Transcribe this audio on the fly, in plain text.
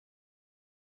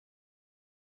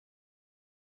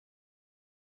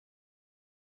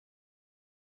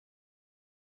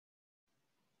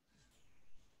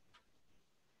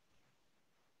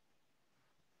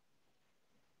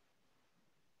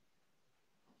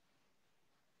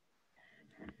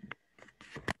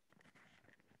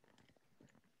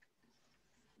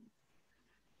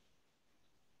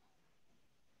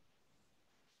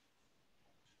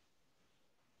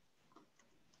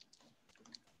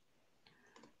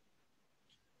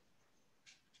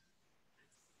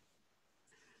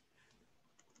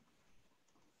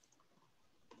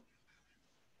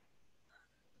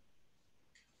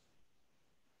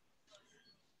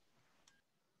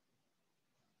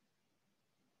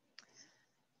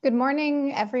Good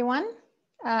morning, everyone.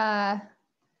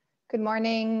 Good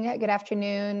morning, good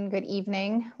afternoon, good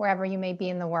evening, wherever you may be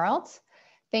in the world.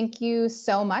 Thank you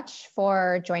so much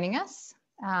for joining us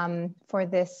for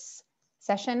this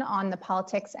session on the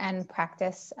politics and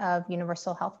practice of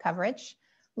universal health coverage,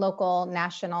 local,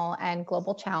 national, and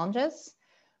global challenges.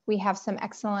 We have some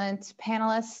excellent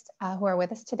panelists who are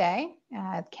with us today.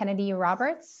 Kennedy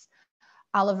Roberts,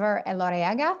 Oliver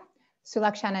Elorriaga,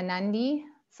 Sulakshana Nandi,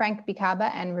 Frank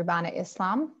Bikaba, and Rubana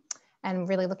Islam, and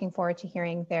really looking forward to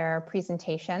hearing their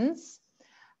presentations.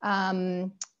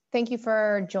 Thank you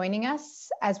for joining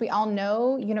us. As we all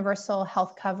know, universal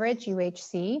health coverage,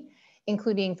 UHC,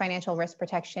 including financial risk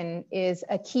protection, is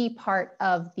a key part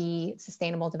of the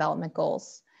Sustainable Development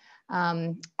Goals,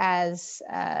 as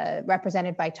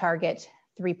represented by Target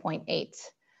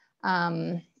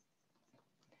 3.8.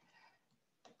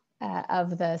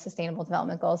 Of the Sustainable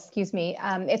Development Goals, excuse me.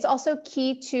 It's also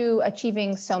key to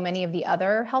achieving so many of the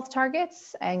other health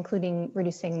targets, including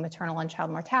reducing maternal and child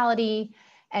mortality,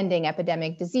 ending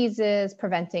epidemic diseases,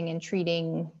 preventing and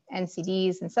treating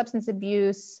NCDs and substance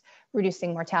abuse,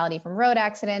 reducing mortality from road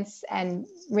accidents, and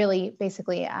really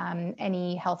basically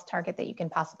any health target that you can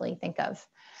possibly think of.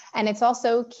 And it's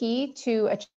also key to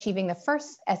achieving the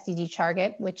first SDG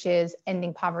target, which is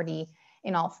ending poverty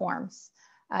in all forms.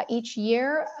 Each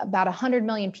year, about 100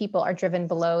 million people are driven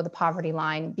below the poverty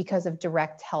line because of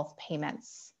direct health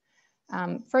payments.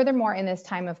 Furthermore, in this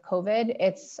time of COVID,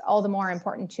 it's all the more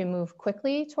important to move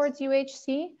quickly towards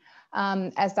UHC.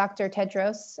 As Dr.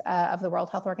 Tedros of the World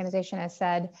Health Organization has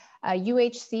said,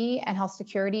 UHC and health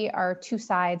security are two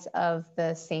sides of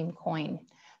the same coin.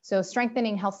 So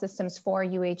strengthening health systems for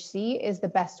UHC is the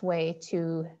best way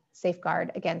to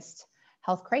safeguard against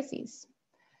health crises.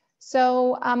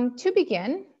 So to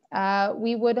begin,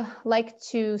 we would like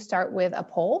to start with a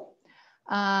poll.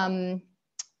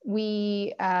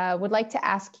 We would like to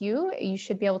ask you, you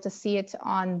should be able to see it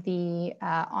on the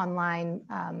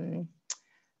online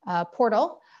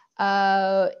portal.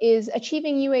 Is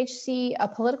achieving UHC a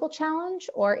political challenge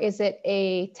or is it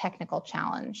a technical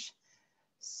challenge?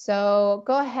 So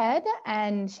go ahead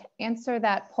and answer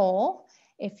that poll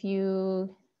if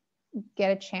you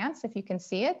get a chance, if you can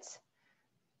see it.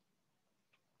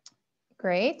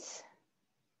 Great.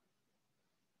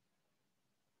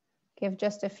 Give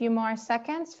just a few more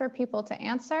seconds for people to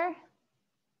answer.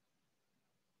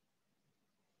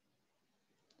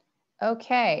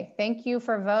 Okay, thank you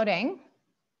for voting.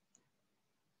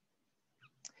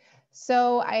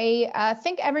 So I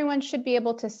think everyone should be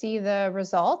able to see the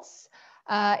results.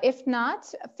 If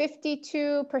not,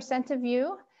 52% of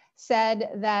you said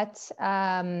that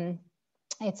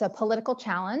it's a political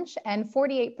challenge, and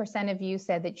 48% of you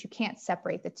said that you can't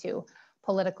separate the two,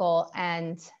 political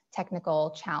and technical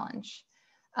challenge.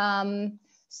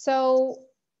 So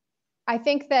I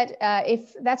think that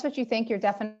if that's what you think, you're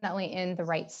definitely in the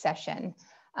right session.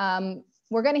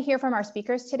 We're going to hear from our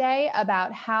speakers today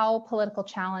about how political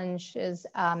challenges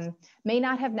may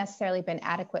not have necessarily been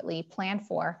adequately planned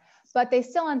for, but they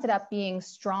still ended up being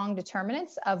strong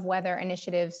determinants of whether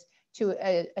initiatives to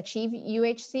achieve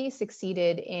UHC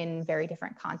succeeded in very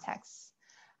different contexts.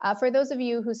 For those of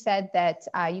you who said that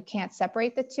you can't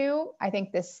separate the two, I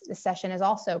think this session is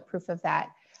also proof of that.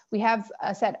 We have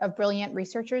a set of brilliant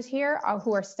researchers here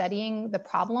who are studying the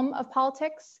problem of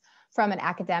politics from an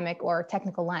academic or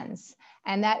technical lens,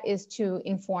 and that is to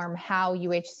inform how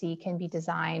UHC can be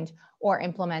designed or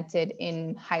implemented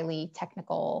in highly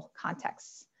technical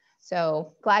contexts.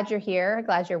 So glad you're here,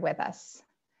 glad you're with us.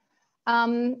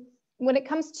 When it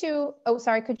comes to, oh,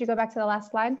 sorry, could you go back to the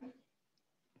last slide?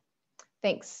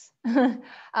 Thanks.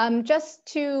 Just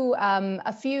to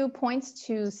a few points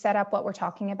to set up what we're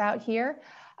talking about here.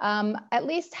 At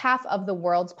least half of the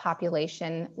world's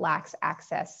population lacks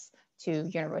access to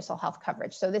universal health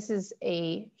coverage. So this is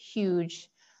a huge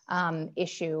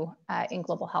issue in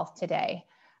global health today.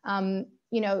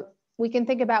 We can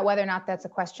think about whether or not that's a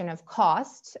question of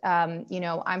cost.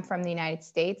 I'm from the United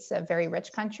States, a very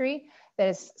rich country that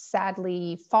is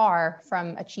sadly far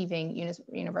from achieving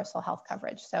universal health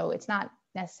coverage. So it's not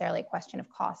necessarily a question of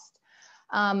cost.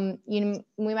 We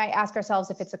might ask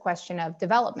ourselves if it's a question of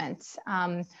development,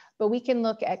 but we can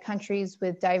look at countries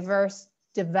with diverse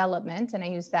development, and I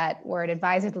use that word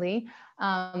advisedly,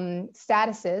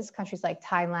 statuses, countries like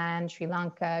Thailand, Sri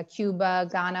Lanka, Cuba,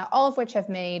 Ghana, all of which have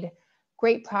made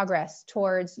great progress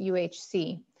towards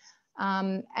UHC.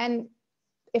 And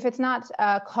if it's not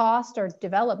cost or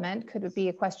development, could it be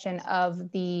a question of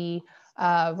the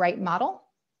right model?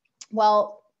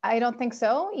 Well, I don't think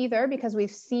so either, because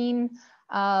we've seen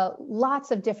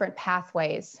lots of different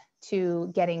pathways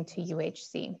to getting to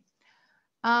UHC.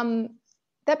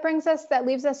 That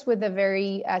leaves us with a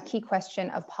very key question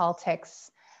of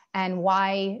politics and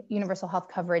why universal health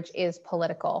coverage is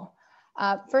political.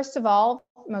 First of all,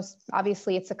 most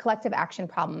obviously, it's a collective action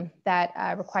problem that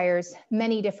requires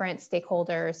many different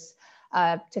stakeholders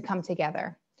to come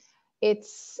together. It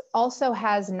also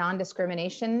has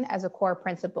non-discrimination as a core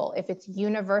principle. If it's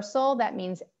universal, that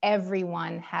means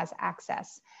everyone has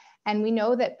access. And we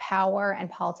know that power and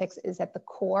politics is at the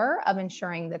core of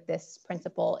ensuring that this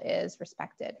principle is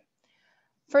respected.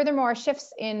 Furthermore,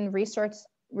 shifts in resource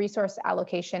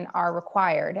allocation are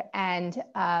required, and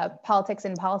politics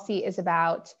and policy is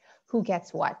about who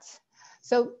gets what.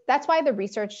 So that's why the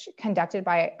research conducted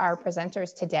by our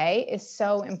presenters today is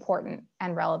so important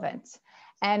and relevant.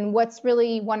 And what's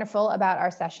really wonderful about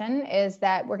our session is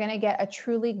that we're going to get a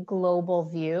truly global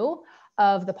view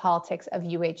of the politics of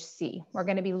UHC. We're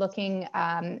going to be looking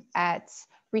at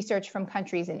research from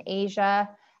countries in Asia,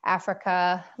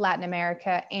 Africa, Latin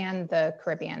America, and the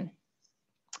Caribbean.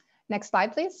 Next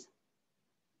slide, please.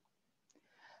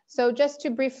 So just to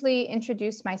briefly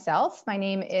introduce myself, my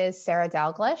name is Sarah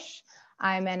Dalglish.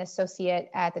 I'm an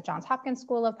associate at the Johns Hopkins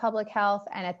School of Public Health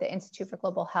and at the Institute for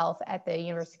Global Health at the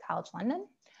University College London.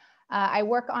 I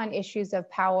work on issues of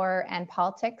power and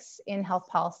politics in health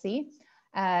policy,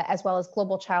 as well as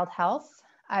global child health.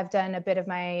 I've done a bit of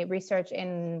my research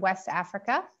in West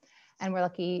Africa, and we're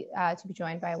lucky to be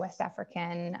joined by a West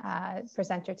African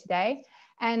presenter today,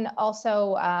 and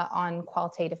also on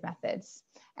qualitative methods.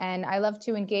 And I love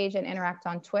to engage and interact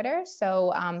on Twitter,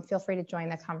 so feel free to join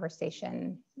the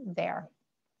conversation there.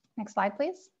 Next slide,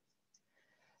 please.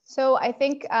 So I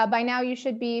think by now you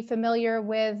should be familiar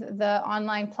with the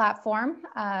online platform.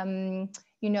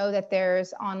 You know that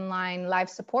there's online live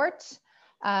support.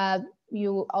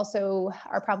 You also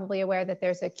are probably aware that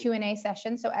there's a Q&A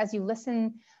session. So as you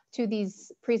listen to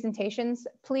these presentations,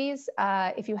 please,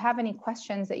 if you have any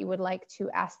questions that you would like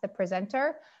to ask the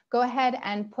presenter, go ahead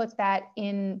and put that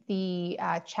in the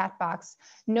chat box,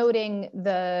 noting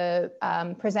the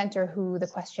presenter who the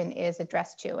question is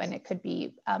addressed to, and it could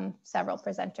be several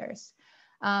presenters.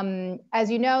 As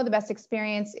you know, the best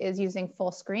experience is using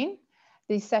full screen.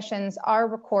 These sessions are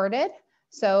recorded,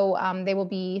 so they will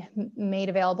be made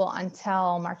available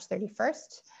until March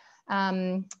 31st.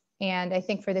 And I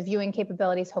think for the viewing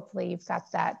capabilities, hopefully you've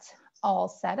got that all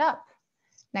set up.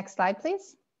 Next slide,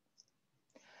 please.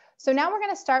 So now we're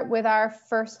going to start with our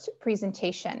first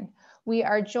presentation. We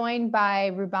are joined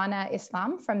by Rubana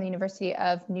Islam from the University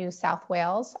of New South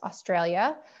Wales,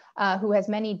 Australia, who has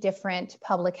many different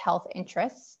public health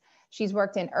interests. She's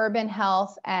worked in urban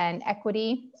health and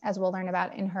equity, as we'll learn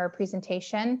about in her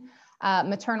presentation,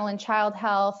 maternal and child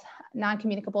health,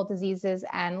 non-communicable diseases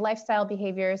and lifestyle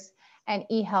behaviors, and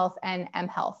e-health and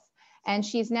m-health. And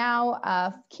she's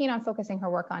now keen on focusing her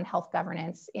work on health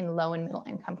governance in low and middle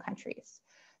income countries.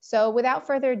 So without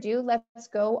further ado, let's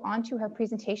go on to her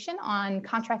presentation on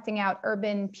contracting out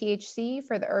urban PHC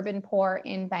for the urban poor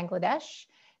in Bangladesh,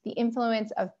 the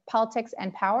influence of politics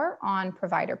and power on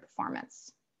provider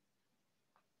performance.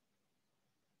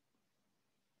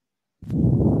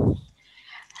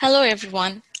 Hello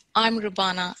everyone, I'm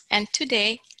Rubana, and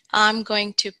today I'm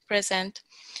going to present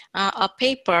a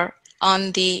paper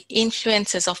on the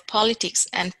influences of politics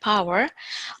and power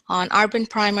on urban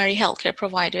primary healthcare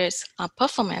providers'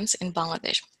 performance in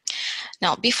Bangladesh.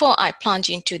 Now, before I plunge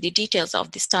into the details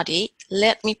of the study,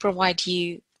 let me provide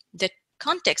you the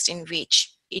context in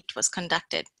which it was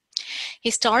conducted.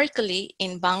 Historically,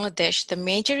 in Bangladesh, the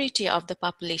majority of the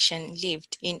population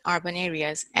lived in urban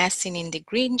areas, as seen in the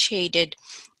green shaded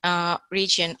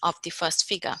region of the first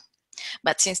figure.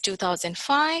 But since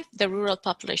 2005, the rural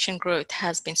population growth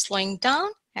has been slowing down,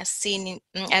 as seen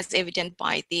as evident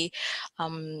by the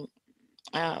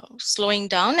slowing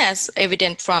down, as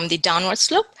evident from the downward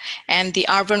slope, and the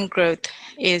urban growth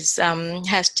is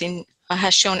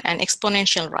has shown an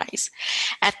exponential rise.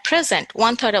 At present,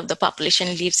 1/3 of the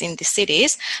population lives in the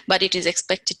cities, but it is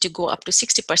expected to go up to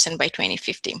 60% by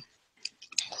 2050.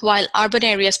 While urban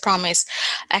areas promise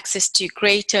access to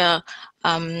greater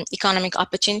economic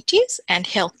opportunities and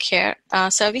healthcare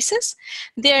services,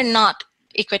 they are not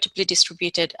equitably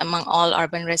distributed among all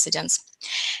urban residents.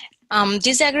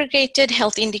 Disaggregated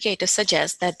health indicators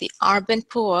suggest that the urban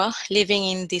poor living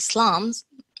in the slums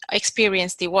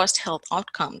experience the worst health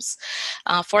outcomes.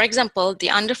 For example, the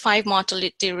under 5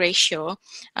 mortality ratio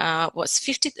was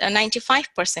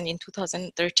 95% in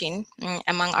 2013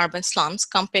 among urban slums,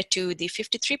 compared to the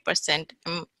 53%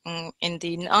 in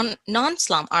the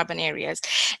non-slum urban areas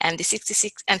and the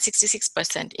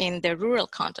 66% in the rural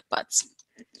counterparts.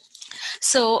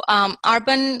 So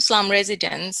urban slum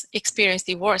residents experience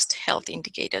the worst health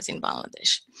indicators in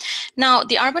Bangladesh. Now,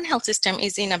 the urban health system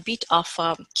is in a bit of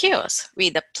chaos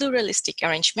with a pluralistic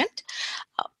arrangement.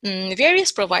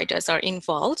 Various providers are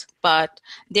involved, but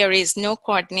there is no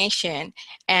coordination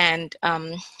and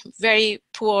very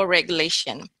poor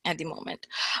regulation at the moment.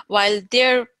 While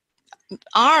there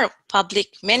are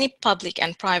many public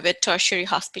and private tertiary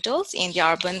hospitals in the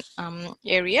urban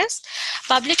areas,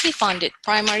 publicly funded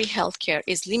primary healthcare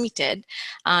is limited,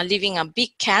 leaving a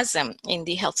big chasm in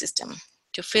the health system.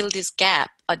 To fill this gap,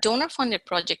 a donor-funded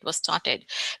project was started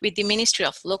with the Ministry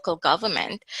of Local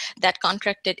Government that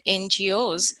contracted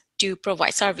NGOs to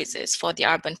provide services for the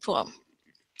urban poor.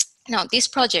 Now, this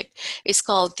project is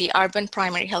called the Urban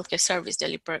Primary Healthcare Service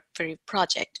Delivery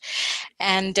Project,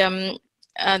 and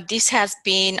this has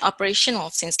been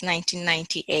operational since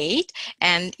 1998,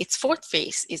 and its fourth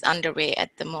phase is underway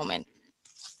at the moment.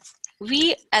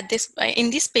 In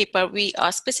this paper, we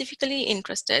are specifically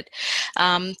interested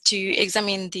to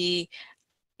examine the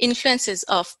influences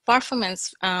of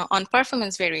performance on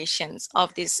performance variations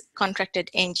of these contracted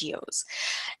NGOs.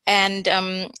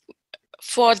 And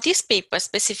for this paper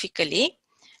specifically,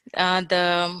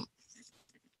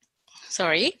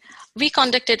 we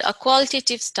conducted a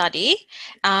qualitative study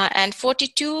and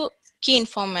 42 key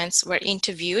informants were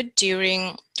interviewed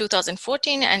during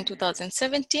 2014 and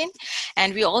 2017.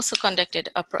 And we also conducted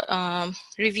a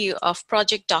review of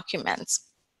project documents.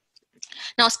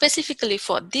 Now, specifically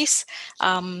for this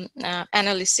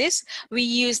analysis, we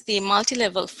use the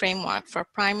multi-level framework for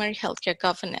primary healthcare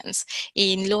governance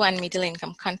in low and middle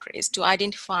income countries to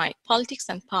identify politics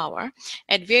and power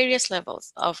at various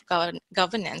levels of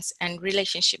governance and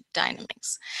relationship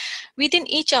dynamics. Within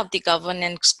each of the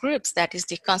governance groups, that is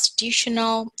the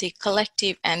constitutional, the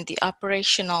collective, and the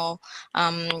operational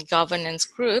governance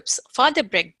groups, further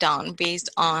break down based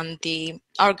on the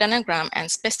organogram and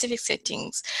specific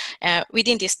settings.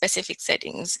 Within these specific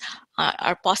settings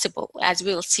are possible, as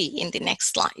we'll see in the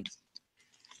next slide.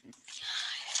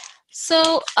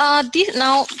 So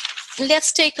now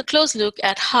let's take a close look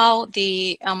at how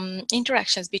the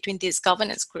interactions between these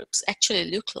governance groups actually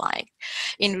look like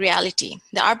in reality.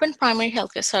 The Urban Primary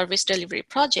Healthcare Service Delivery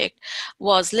Project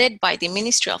was led by the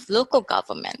Ministry of Local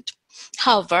Government.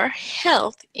 However,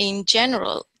 health in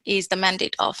general is the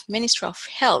mandate of Ministry of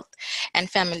Health and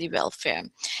Family Welfare.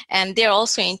 And they're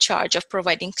also in charge of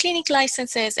providing clinic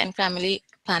licenses and family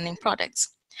planning products.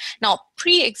 Now,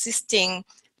 pre-existing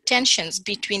tensions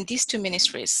between these two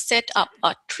ministries set up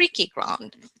a tricky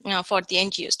ground for the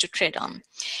NGOs to tread on.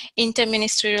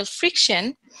 Interministerial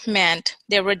friction meant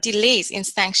there were delays in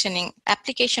sanctioning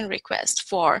application requests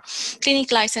for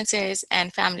clinic licenses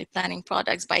and family planning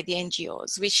products by the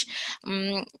NGOs, which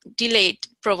delayed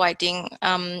providing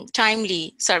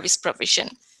timely service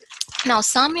provision. Now,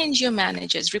 some NGO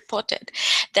managers reported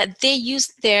that they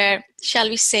used their, shall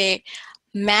we say,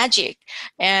 magic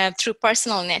through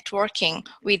personal networking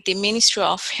with the Ministry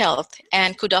of Health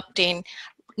and could obtain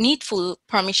needful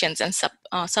permissions and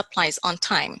supplies on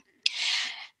time.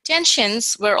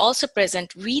 Tensions were also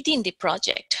present within the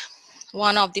project.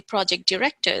 One of the project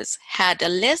directors had a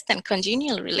less than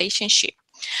congenial relationship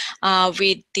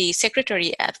with the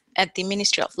secretary at the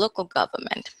Ministry of Local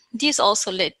Government. This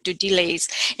also led to delays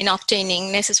in obtaining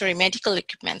necessary medical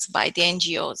equipment by the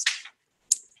NGOs.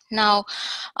 Now,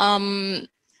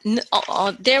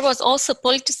 there was also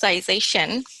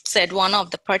politicization, said one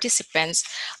of the participants,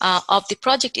 of the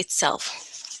project itself.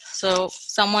 So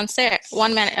someone said,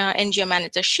 NGO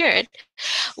manager shared,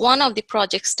 one of the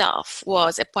project staff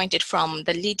was appointed from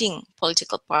the leading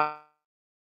political party.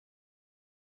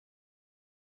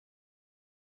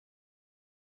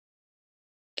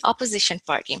 Opposition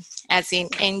party, as in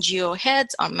NGO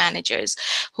heads or managers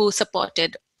who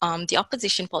supported the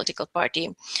opposition political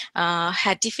party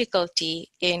had difficulty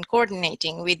in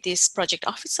coordinating with this project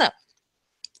officer.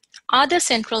 Other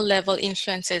central level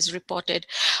influences reported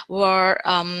were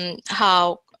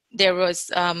how there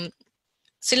was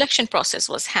selection process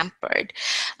was hampered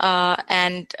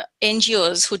and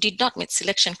NGOs who did not meet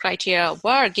selection criteria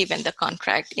were given the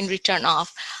contract in return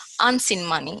of unseen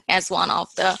money, as one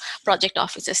of the project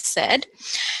officers said.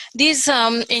 These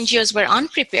NGOs were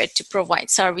unprepared to provide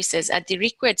services at the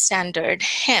required standard,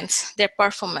 hence their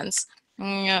performance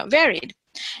varied.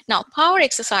 Now, power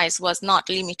exercise was not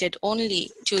limited only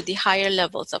to the higher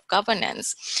levels of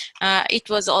governance. It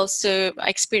was also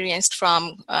experienced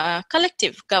from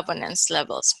collective governance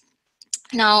levels.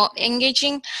 Now,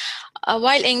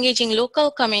 while engaging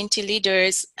local community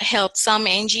leaders helped some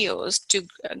NGOs to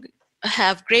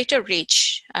have greater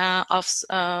reach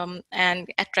and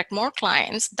attract more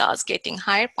clients, thus getting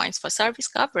higher points for service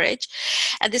coverage.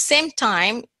 At the same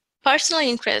time, personal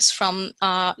interest from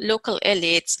local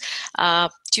elites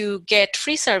to get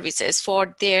free services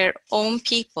for their own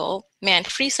people meant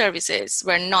free services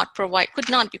could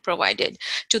not be provided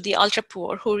to the ultra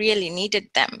poor who really needed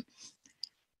them.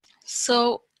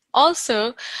 So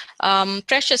also,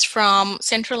 pressures from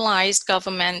centralized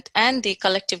government and the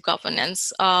collective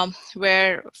governance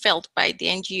were felt by the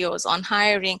NGOs on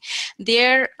hiring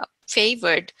their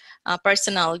favored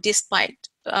personnel despite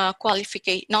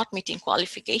not meeting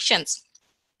qualifications.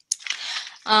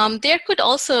 There could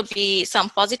also be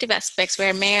some positive aspects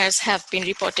where mayors have been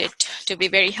reported to be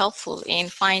very helpful in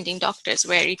finding doctors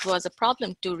where it was a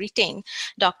problem to retain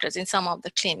doctors in some of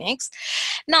the clinics.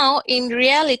 Now, in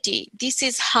reality, this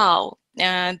is how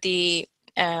the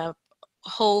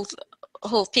whole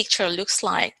picture looks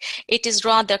like. It is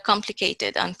rather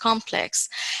complicated and complex.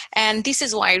 And this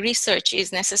is why research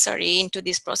is necessary into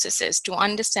these processes to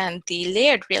understand the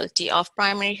layered reality of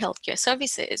primary healthcare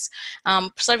services,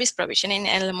 service provision in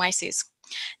LMICs.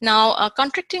 Now,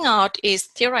 contracting out is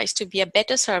theorized to be a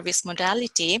better service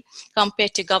modality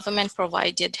compared to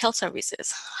government-provided health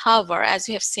services. However, as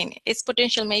you have seen, its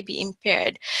potential may be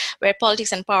impaired where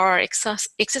politics and power are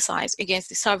exercised against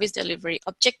the service delivery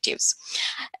objectives.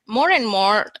 More and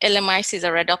more LMICs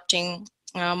are adopting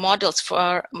models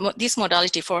for this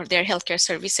modality for their healthcare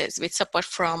services with support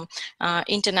from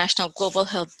international global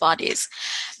health bodies.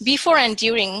 Before and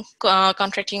during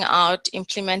contracting out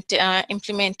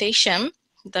implementation,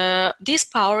 these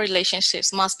power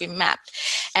relationships must be mapped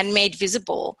and made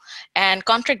visible, and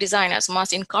contract designers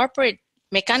must incorporate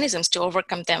mechanisms to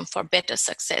overcome them for better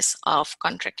success of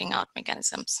contracting out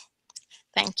mechanisms.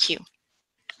 Thank you.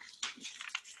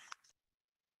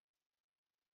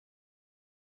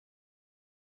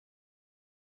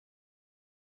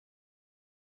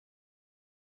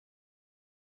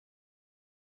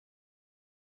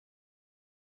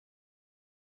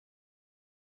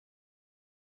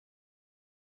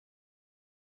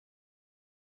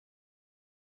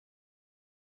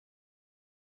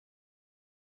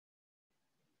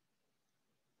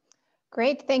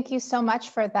 Great, thank you so much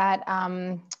for that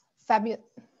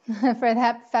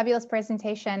fabulous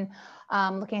presentation,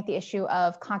 looking at the issue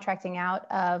of contracting out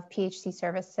of PHC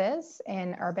services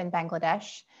in urban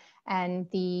Bangladesh and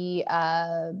the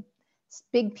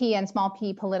big P and small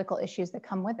p political issues that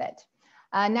come with it.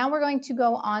 Now we're going to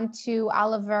go on to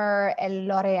Oliver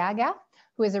Elorriaga,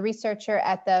 who is a researcher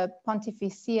at the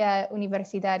Pontificia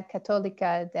Universidad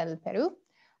Católica del Perú.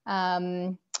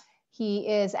 He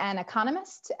is an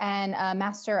economist and a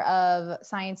Master of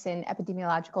Science in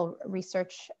Epidemiological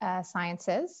Research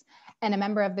Sciences, and a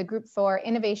member of the Group for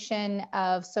Innovation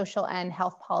of Social and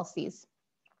Health Policies.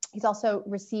 He's also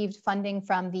received funding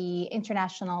from the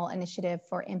International Initiative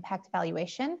for Impact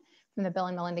Evaluation from the Bill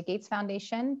and Melinda Gates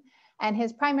Foundation. And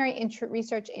his primary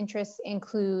research interests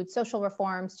include social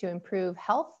reforms to improve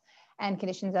health and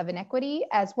conditions of inequity,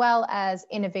 as well as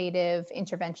innovative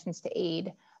interventions to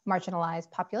aid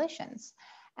marginalized populations.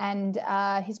 And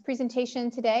his presentation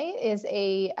today is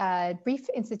a brief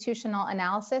institutional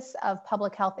analysis of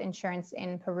public health insurance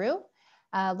in Peru,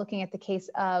 looking at the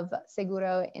case of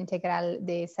Seguro Integral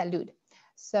de Salud.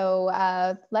 So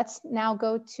let's now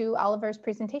go to Oliver's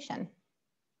presentation.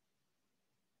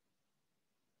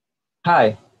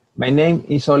 Hi, my name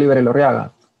is Oliver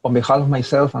Elorriaga. On behalf of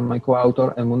myself and my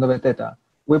co-author, El Mundo Beteta,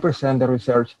 we present the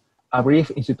research, a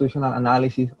brief institutional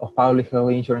analysis of public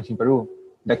health insurance in Peru,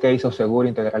 the case of Seguro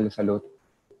Integral de Salud.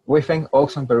 We thank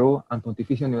Oxfam Peru and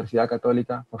Pontificia Universidad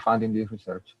Católica for funding this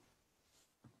research.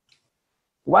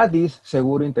 What is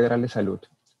Seguro Integral de Salud?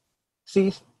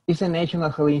 SIS is a national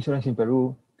health insurance in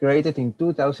Peru created in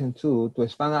 2002 to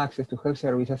expand access to health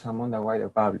services among the wider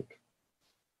public.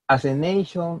 As a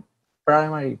nation's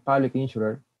primary public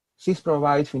insurer, SIS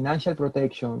provides financial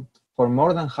protection for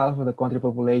more than half of the country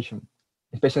population,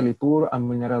 especially poor and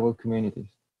vulnerable communities.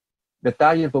 The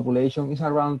target population is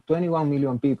around 21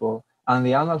 million people, and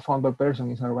the annual fund per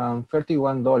person is around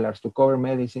 $31 to cover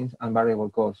medicines and variable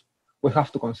costs. We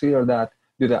have to consider that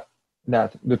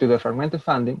due to the fragmented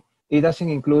funding, it doesn't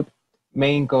include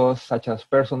main costs such as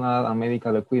personal and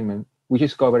medical equipment, which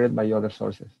is covered by other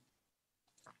sources.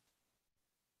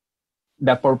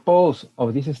 The purpose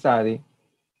of this study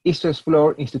is to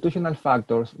explore institutional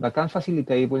factors that can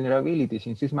facilitate vulnerabilities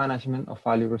in SIS management of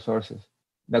value resources.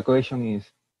 The question is,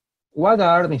 what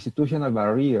are the institutional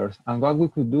barriers and what we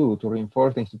could do to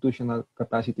reinforce the institutional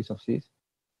capacities of SIS?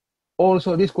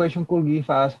 Also, this question could give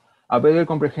us a better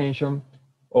comprehension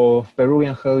of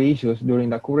Peruvian health issues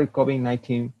during the current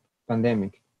COVID-19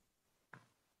 pandemic.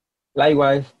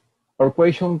 Likewise, our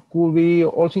question could be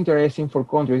also interesting for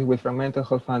countries with fragmented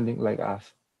health funding like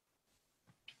us.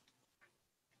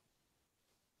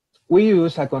 We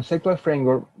use a conceptual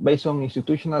framework based on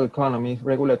institutional economics,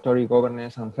 regulatory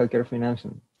governance, and healthcare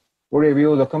financing. We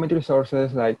review document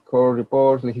resources like core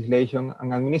reports, legislation,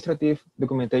 and administrative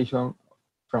documentation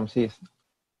from SIS.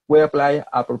 We apply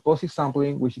a purposive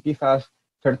sampling, which gives us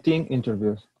 13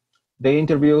 interviews. The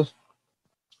interviews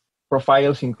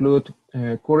profiles include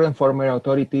current former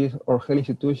authorities or health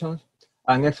institutions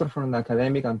and experts from the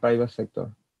academic and private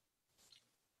sector.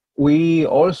 We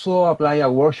also apply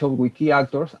a workshop with key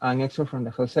actors and experts from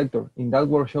the health sector. In that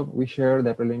workshop, we share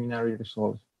the preliminary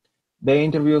results. The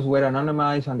interviews were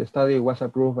anonymized and the study was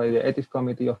approved by the Ethics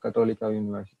Committee of Católica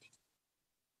University.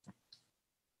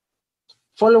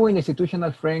 Following the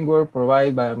institutional framework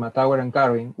provided by Matauer and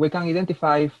Carvin, we can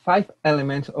identify 5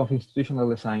 elements of institutional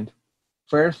design.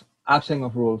 First, absence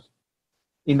of rules.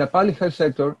 In the public health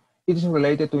sector, it is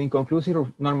related to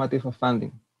inconclusive normative of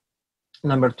funding.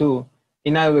 Number 2,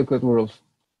 inadequate rules.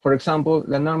 For example,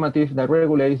 the normative that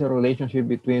regulates the relationship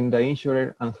between the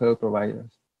insurer and health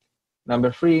providers.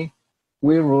 Number 3,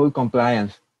 weak rule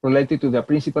compliance related to the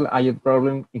principal agent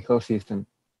problem in health system.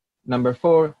 Number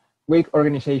 4, weak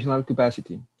organizational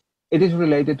capacity. It is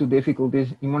related to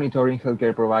difficulties in monitoring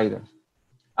healthcare providers.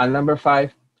 And number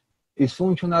 5,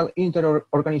 dysfunctional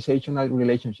inter-organizational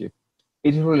relationship.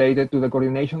 It is related to the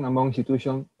coordination among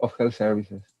institutions of health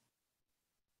services.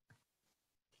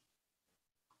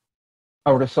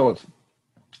 Our results.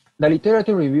 The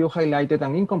literature review highlighted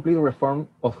an incomplete reform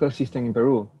of health system in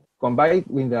Peru. Combined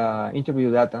with the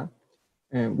interview data,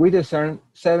 we discern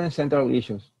 7 central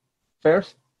issues.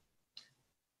 First,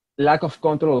 lack of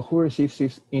control of who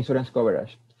receives insurance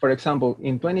coverage. For example,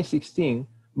 in 2016,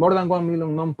 more than 1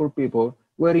 million non-poor people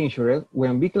were insured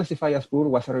when being classified as poor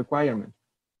was a requirement.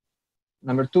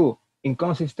 Number 2,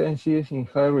 inconsistencies in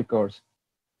health records.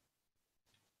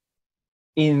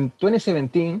 In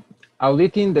 2017,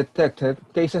 auditing detected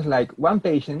cases like 1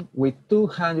 patient with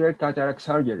 200 cataract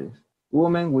surgeries,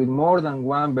 women with more than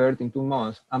 1 birth in 2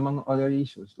 months, among other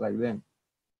issues like them.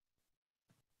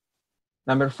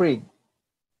 Number 3,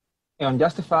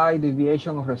 unjustified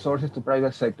deviation of resources to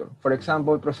private sector. For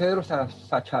example, procedures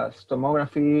such as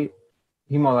tomography,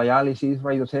 hemodialysis,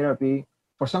 radiotherapy,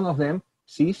 for some of them,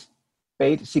 SIS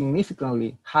paid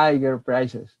significantly higher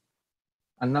prices.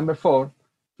 And number 4,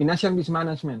 financial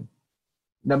mismanagement.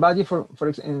 The budget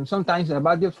and sometimes the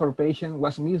budget for patient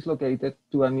was mislocated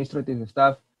to administrative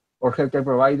staff or healthcare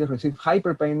providers received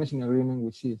hyperpayments in agreement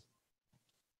with SIS.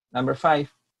 Number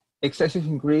 5, excessive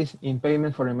increase in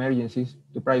payment for emergencies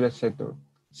to private sector.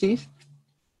 SIS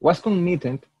was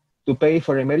committed to pay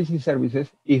for emergency services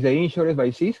if the insured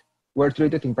by SIS were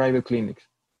treated in private clinics.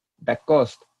 The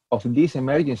cost of these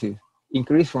emergencies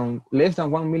increased from less than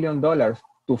 $1 million to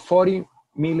 $40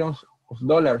 million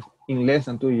in less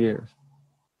than 2 years.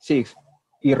 6,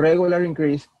 irregular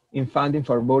increase in funding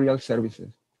for burial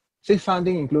services. SIS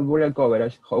funding includes burial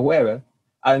coverage. However,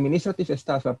 administrative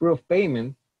staff approve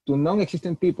payment to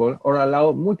non-existent people or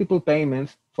allow multiple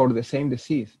payments for the same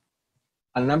disease.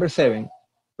 And number 7,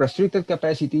 restricted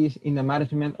capacities in the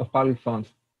management of public funds.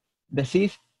 The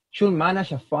SIS should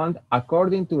manage a fund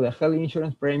according to the health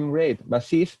insurance premium rate, but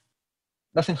SIS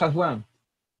doesn't have one.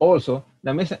 Also,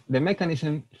 the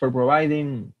mechanism for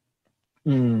providing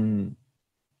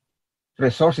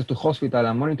resources to hospitals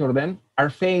and monitor them are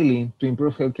failing to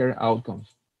improve healthcare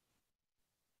outcomes.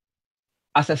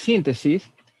 As a synthesis,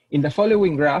 in the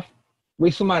following graph,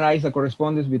 we summarize the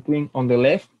correspondence between, on the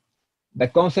left, the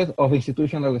concept of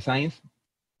institutional designs,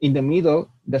 in the middle,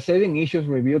 the 7 issues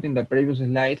reviewed in the previous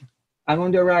slide, and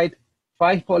on the right,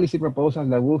 5 policy proposals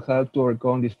that will help to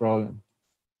overcome this problem.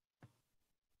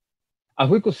 As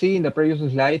we could see in the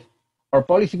previous slide, our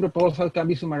policy proposal can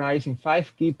be summarized in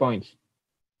 5 key points.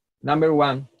 Number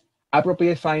 1,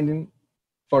 appropriate funding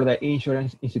for the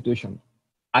insurance institution.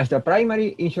 As the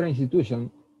primary insurance institution,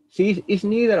 SIS is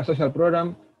neither a social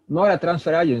program nor a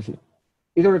transfer agency.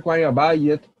 It requires a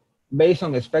budget based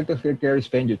on expected healthcare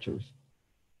expenditures.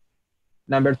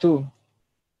 Number 2,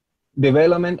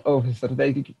 development of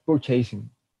strategic purchasing.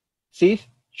 SIS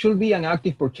should be an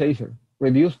active purchaser,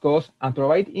 reduce costs, and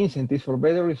provide incentives for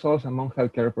better results among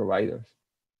healthcare providers.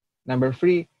 Number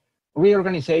 3,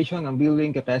 reorganization and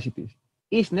building capacities.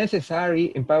 It's necessary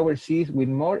to empower SIS with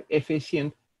more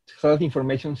efficient health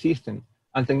information system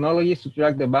and technologies to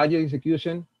track the budget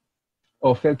execution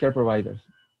of healthcare providers.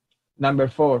 Number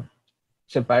 4,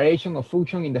 separation of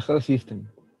function in the health system.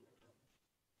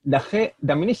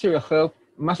 The Ministry of Health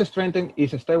must strengthen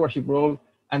its stewardship role,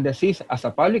 and the SIS as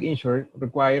a public insurer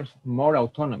requires more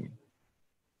autonomy.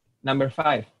 Number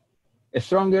 5, a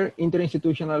stronger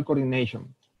interinstitutional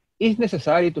coordination. It's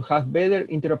necessary to have better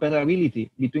interoperability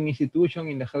between institutions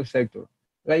in the health sector.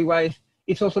 Likewise,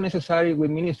 it's also necessary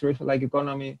with ministries like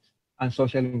economy and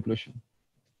social inclusion.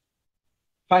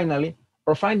 Finally,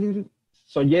 our findings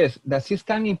suggest that SIS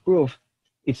can improve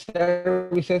its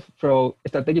services through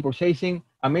strategic purchasing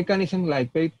and mechanisms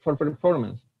like pay for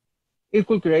performance. It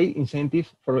could create incentives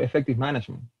for effective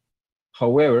management.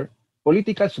 However,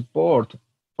 political support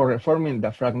for reforming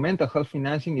the fragmented health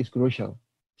financing is crucial.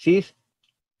 SIS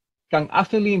can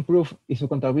actively improve its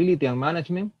accountability and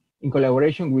management in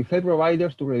collaboration with health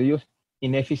providers to reduce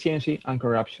inefficiency and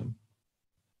corruption.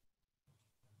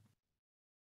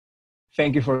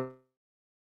 Thank you for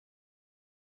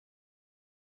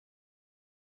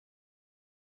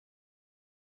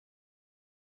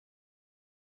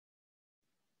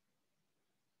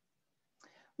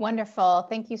Wonderful.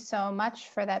 Thank you so much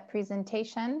for that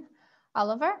presentation,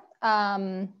 Oliver,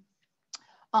 on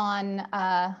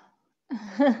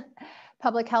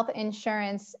public health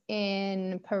insurance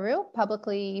in Peru,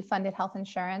 publicly funded health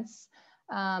insurance,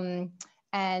 and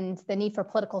the need for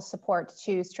political support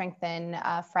to strengthen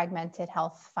fragmented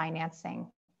health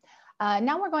financing.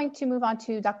 Now we're going to move on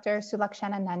to Dr.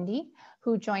 Sulakshana Nandi,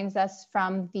 who joins us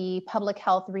from the Public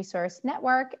Health Resource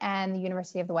Network and the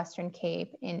University of the Western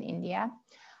Cape in India.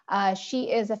 She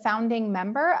is a founding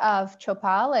member of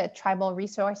Chopal, a tribal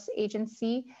resource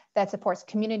agency that supports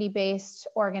community-based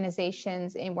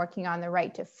organizations in working on the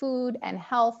right to food and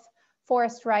health,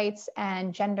 forest rights,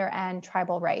 and gender and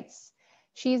tribal rights.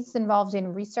 She's involved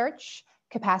in research,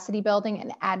 capacity building,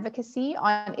 and advocacy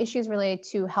on issues related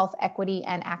to health equity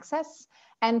and access,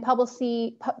 and public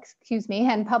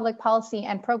policy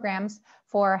and programs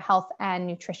for health and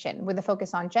nutrition, with a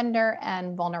focus on gender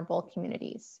and vulnerable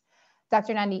communities.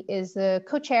 Dr. Nandi is the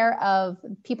co-chair of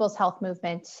People's Health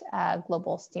Movement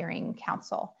Global Steering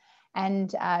Council.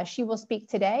 And she will speak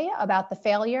today about the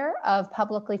failure of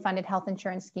publicly funded health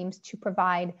insurance schemes to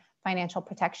provide financial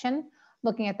protection,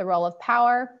 looking at the role of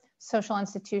power, social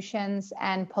institutions,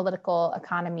 and political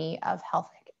economy of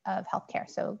healthcare.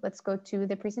 So let's go to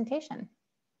the presentation.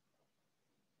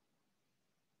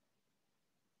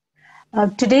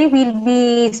 Today, we'll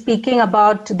be speaking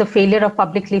about the failure of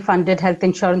publicly funded health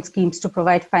insurance schemes to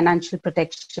provide financial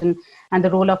protection and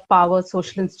the role of power,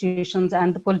 social institutions,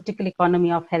 and the political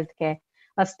economy of healthcare,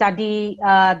 a study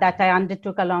that I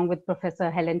undertook along with Professor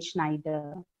Helen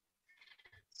Schneider.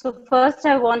 So first,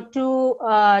 I want to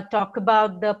talk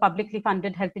about the publicly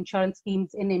funded health insurance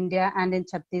schemes in India and in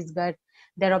Chhattisgarh,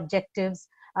 their objectives,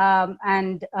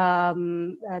 and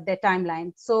their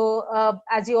timeline. So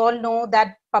as you all know,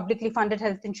 that publicly funded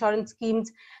health insurance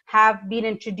schemes have been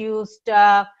introduced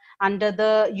under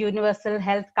the universal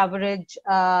health coverage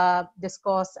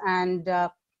discourse, and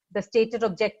the stated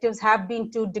objectives have been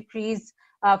to decrease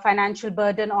financial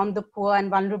burden on the poor and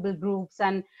vulnerable groups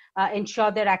and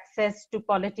ensure their access to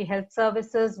quality health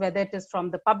services, whether it is from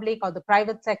the public or the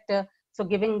private sector. So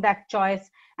giving that choice,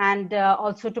 and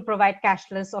also to provide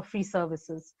cashless or free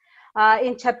services.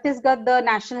 In Chhattisgarh, the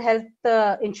National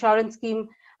Health Insurance Scheme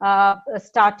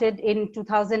started in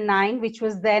 2009, which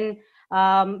was then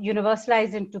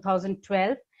universalized in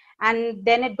 2012. And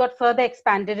then it got further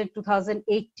expanded in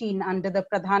 2018 under the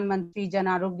Pradhan Mantri Jan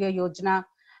Arogya Yojana,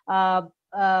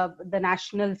 the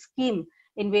national scheme,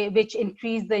 in which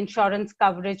increased the insurance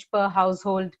coverage per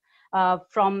household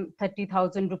from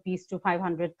 30,000 rupees to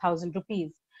 500,000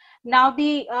 rupees. Now,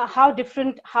 how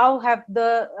has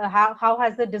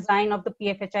the design of the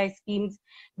PFHI schemes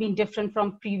been different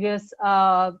from previous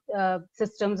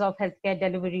systems of healthcare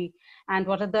delivery, and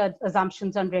what are the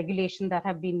assumptions on regulation that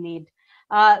have been made?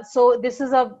 So this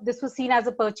was seen as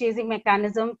a purchasing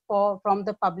mechanism from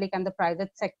the public and the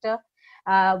private sector,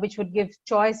 which would give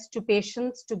choice to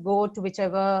patients to go to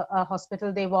whichever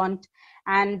hospital they want,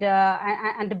 and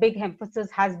the big emphasis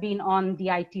has been on the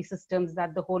IT systems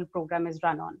that the whole program is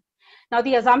run on. Now,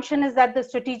 the assumption is that the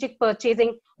strategic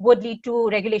purchasing would lead to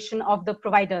regulation of the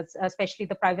providers, especially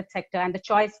the private sector, and the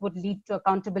choice would lead to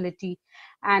accountability,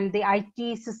 and the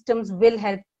IT systems will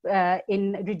help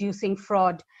in reducing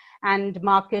fraud, and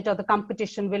market or the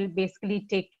competition will basically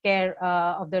take care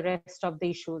of the rest of the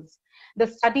issues. The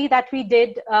study that we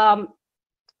did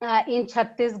in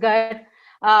Chhattisgarh,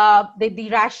 the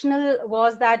rationale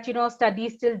was that,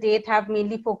 studies till date have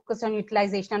mainly focused on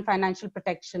utilization and financial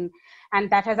protection. And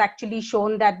that has actually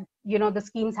shown that, the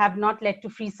schemes have not led to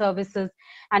free services,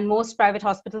 and most private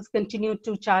hospitals continue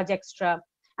to charge extra.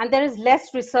 And there is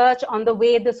less research on the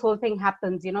way this whole thing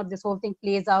happens. This whole thing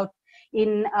plays out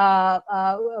in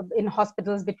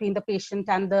hospitals between the patient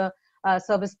and the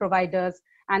service providers.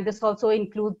 And this also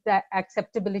includes the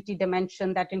acceptability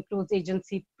dimension that includes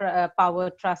agency, power,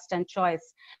 trust, and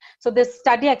choice. So this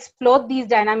study explored these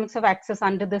dynamics of access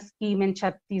under the scheme in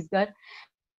Chhattisgarh.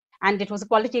 And it was a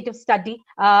qualitative study,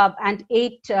 and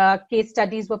 8 case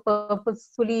studies were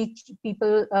purposefully,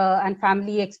 people and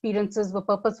family experiences were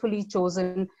purposefully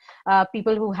chosen,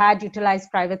 people who had utilized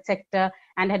private sector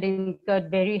and had incurred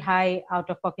very high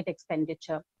out-of-pocket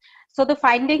expenditure. So the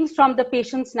findings from the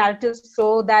patients' narratives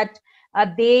show that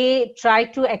they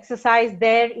tried to exercise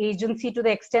their agency to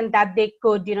the extent that they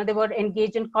could. They were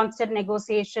engaged in constant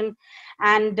negotiation,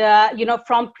 and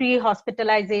from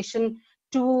pre-hospitalization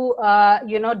to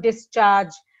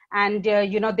discharge, and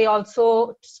they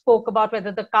also spoke about whether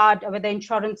the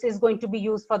insurance is going to be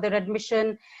used for their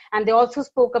admission, and they also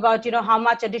spoke about how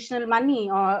much additional money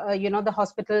the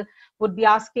hospital would be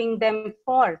asking them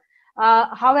for.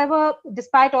 However,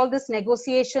 despite all this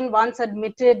negotiation, once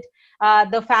admitted,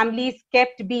 the families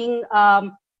kept being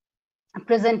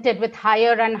presented with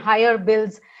higher and higher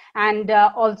bills, and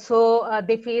also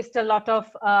they faced a lot of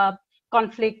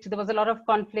conflict. There was a lot of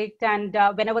conflict, and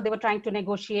whenever they were trying to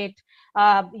negotiate,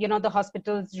 the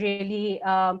hospitals really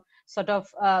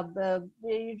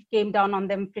came down on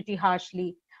them pretty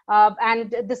harshly.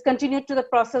 And this continued to the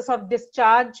process of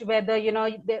discharge, where in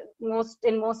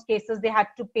most cases they had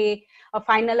to pay a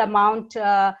final amount,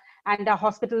 and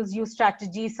hospitals use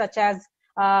strategies such as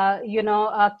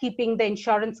keeping the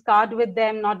insurance card with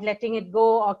them, not letting it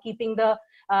go, or keeping the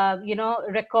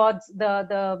records,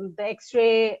 the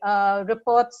X-ray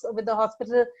reports with the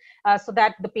hospital, so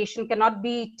that the patient cannot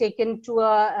be taken to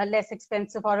a less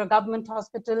expensive or a government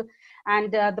hospital.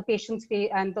 And the patients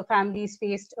and the families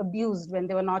faced abuse when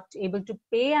they were not able to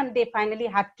pay, and they finally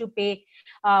had to pay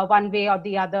one way or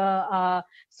the other.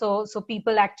 So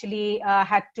people actually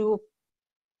had to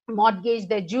mortgage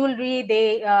their jewelry.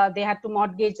 They had to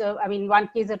mortgage, one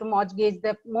case had to mortgage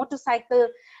the motorcycle,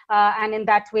 and in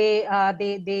that way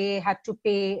they had to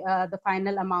pay the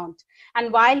final amount.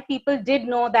 And while people did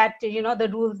know that the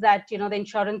rules that the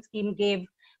insurance scheme gave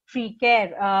free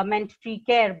care, meant free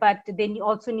care, but they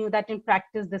also knew that in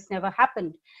practice this never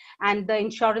happened. And the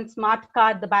insurance smart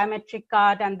card, the biometric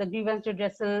card, and the grievance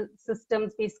redressal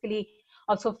systems basically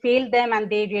also failed them, and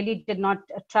they really did not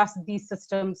trust these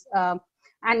systems.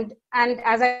 And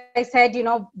as I said,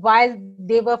 while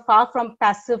they were far from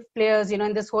passive players,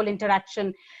 in this whole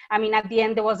interaction, at the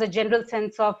end there was a general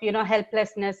sense of,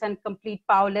 helplessness and complete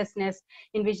powerlessness,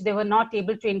 in which they were not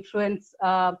able to influence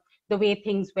the way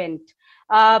things went.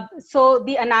 So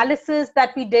the analysis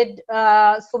that we did,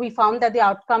 so we found that the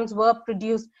outcomes were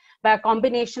produced by a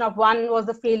combination of, one was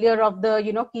the failure of the,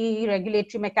 key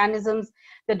regulatory mechanisms,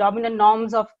 the dominant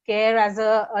norms of care as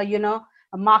a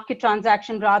market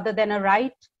transaction rather than a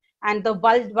right, and the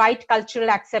wide cultural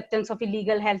acceptance of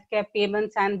illegal healthcare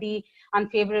payments, and the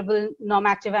unfavorable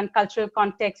normative and cultural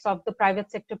context of the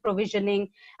private sector provisioning,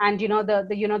 and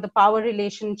the power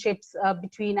relationships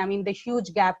between, the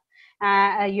huge gap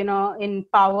in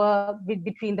power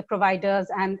between the providers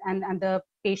and the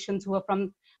patients who are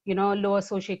from lower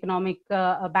socioeconomic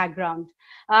background.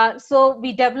 So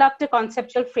we developed a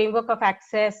conceptual framework of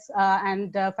access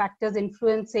and factors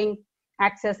influencing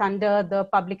access under the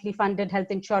publicly funded health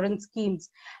insurance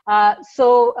schemes.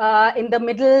 So in the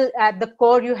middle, at the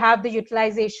core, you have the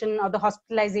utilization or the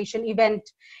hospitalization event,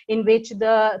 in which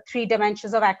the 3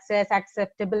 dimensions of access,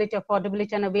 acceptability,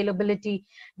 affordability, and availability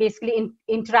basically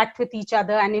interact with each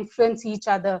other and influence each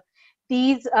other.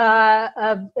 These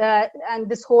and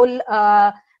this whole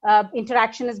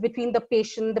interaction is between the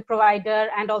patient, the provider,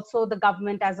 and also the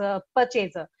government as a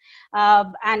purchaser.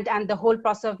 And the whole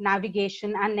process of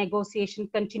navigation and negotiation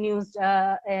continues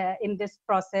in this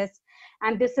process.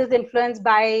 And this is influenced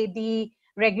by the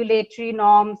regulatory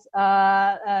norms,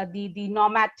 the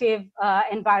normative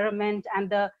environment, and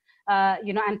the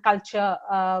and culture,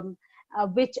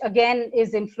 which again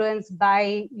is influenced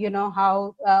by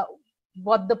how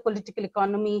what the political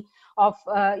economy of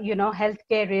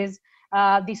healthcare is.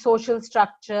 The social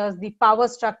structures, the power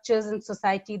structures in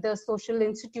society, the social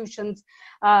institutions,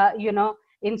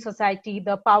 in society,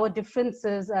 the power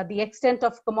differences, the extent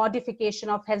of commodification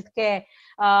of healthcare,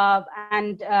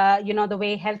 and the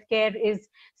way healthcare is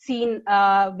seen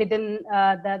within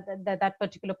that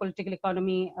particular political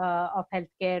economy of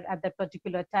healthcare at that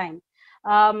particular time.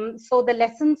 So the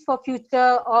lessons for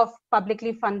future of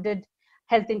publicly funded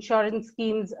health insurance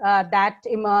schemes that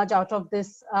emerge out of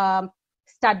this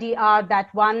study are that,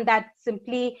 one, that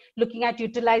simply looking at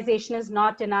utilization is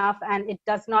not enough, and it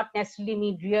does not necessarily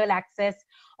mean real access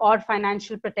or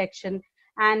financial protection.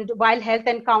 And while health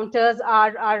encounters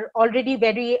are already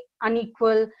very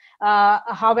unequal,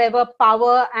 however,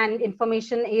 power and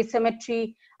information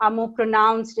asymmetry are more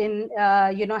pronounced in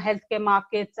healthcare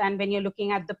markets, and when you're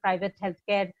looking at the private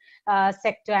healthcare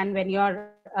sector, and when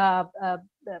you're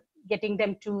getting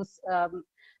them to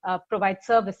provide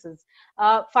services.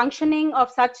 Functioning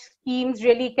of such schemes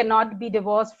really cannot be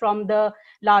divorced from the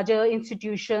larger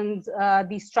institutions,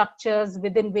 the structures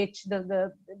within which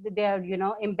they are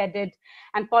embedded.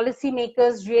 And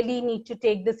policymakers really need to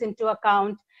take this into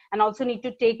account, and also need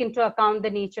to take into account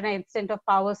the nature and extent of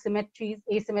power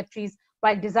asymmetries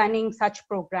while designing such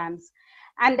programs.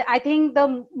 And I think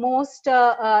the most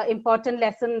important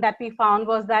lesson that we found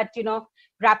was that,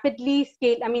 rapidly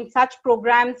scale, such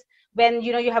programs, when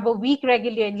you have a weak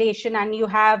regulation and you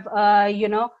have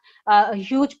a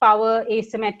huge power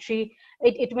asymmetry,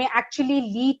 it may actually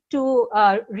lead to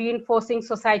reinforcing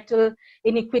societal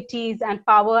inequities and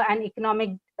power and economic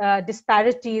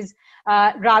disparities,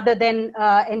 rather than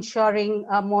ensuring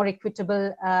more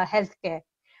equitable healthcare.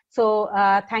 So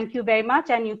thank you very much,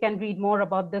 and you can read more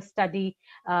about this study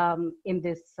in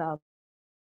this.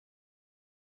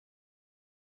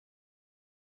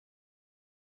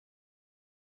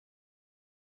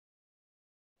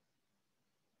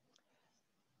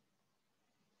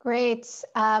 Great,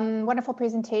 wonderful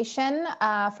presentation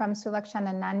from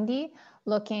Sulakshana Nandi,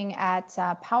 looking at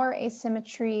power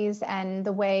asymmetries and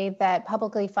the way that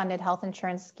publicly funded health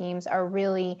insurance schemes are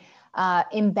really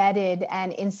embedded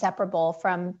and inseparable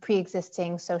from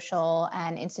pre-existing social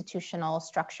and institutional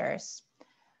structures.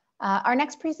 Our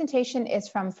next presentation is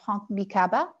from Franck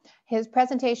Bikaba. His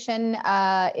presentation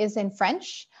is in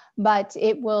French, but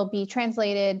it will be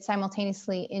translated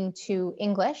simultaneously into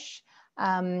English.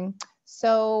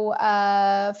 So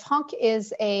Franck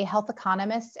is a health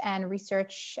economist and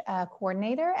research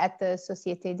coordinator at the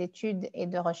Société d'études et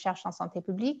de recherche en santé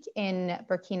publique in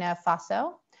Burkina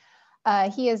Faso.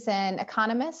 He is an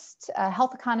economist, a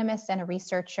health economist, and a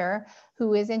researcher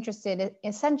who is interested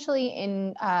essentially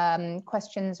in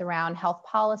questions around health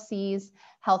policies,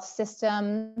 health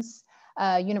systems,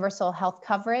 universal health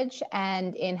coverage,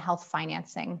 and in health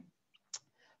financing.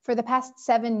 For the past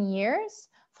 7 years,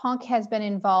 Franck has been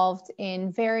involved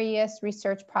in various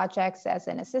research projects as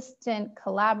an assistant,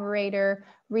 collaborator,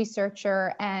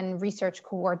 researcher, and research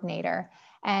coordinator.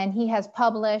 And he has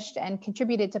published and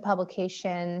contributed to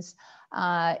publications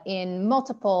in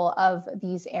multiple of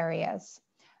these areas.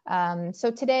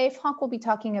 So today, Franck will be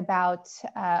talking about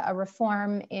a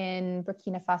reform in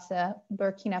Burkina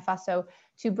Faso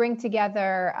to bring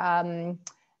together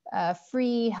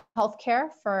free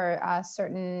healthcare for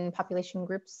certain population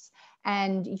groups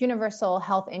and universal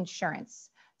health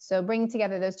insurance. So bringing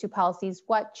together those two policies,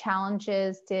 what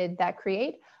challenges did that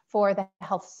create for the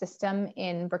health system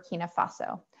in Burkina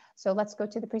Faso? So let's go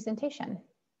to the presentation.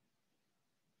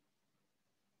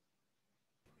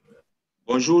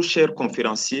 Bonjour, chers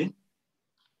conférenciers.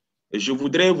 Je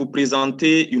voudrais vous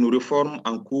présenter une réforme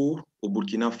en cours au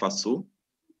Burkina Faso.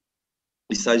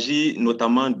 Il s'agit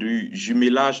notamment du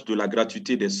jumelage de la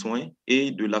gratuité des soins et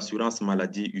de l'assurance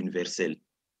maladie universelle,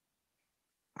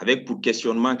 avec pour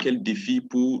questionnement quel défi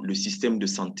pour le système de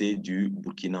santé du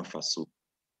Burkina Faso.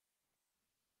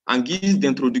 En guise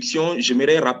d'introduction,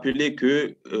 j'aimerais rappeler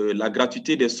que la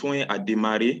gratuité des soins a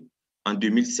démarré en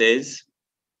 2016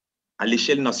 à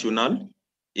l'échelle nationale,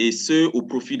 et ce, au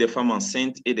profit des femmes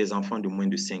enceintes et des enfants de moins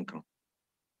de 5 ans.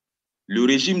 Le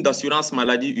régime d'assurance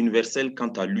maladie universelle, quant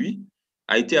à lui,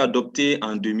 a été adopté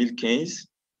en 2015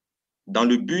 dans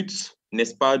le but,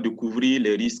 n'est-ce pas, de couvrir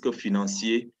les risques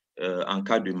financiers en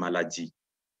cas de maladie.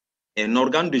 Un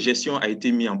organe de gestion a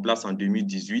été mis en place en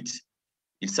 2018.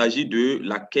 Il s'agit de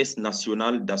la Caisse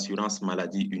nationale d'assurance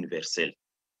maladie universelle.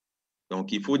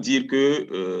 Donc, il faut dire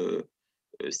que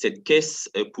cette caisse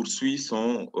poursuit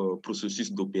son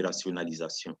processus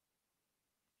d'opérationnalisation.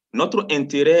 Notre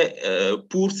intérêt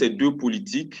pour ces deux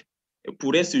politiques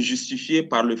pourrait se justifier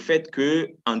par le fait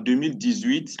qu'en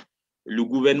 2018, le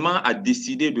gouvernement a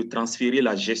décidé de transférer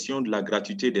la gestion de la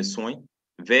gratuité des soins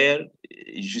vers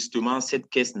justement cette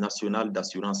Caisse nationale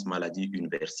d'assurance maladie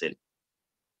universelle.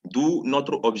 D'où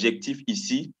notre objectif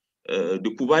ici, de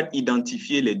pouvoir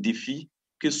identifier les défis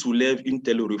que soulève une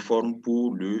telle réforme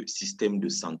pour le système de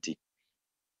santé.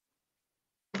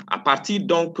 À partir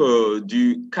donc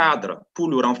du cadre pour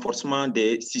le renforcement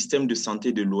des systèmes de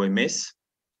santé de l'OMS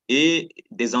et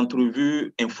des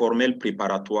entrevues informelles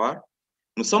préparatoires,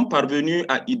 nous sommes parvenus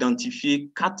à identifier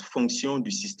 4 fonctions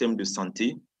du système de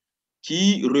santé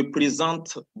qui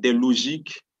représentent des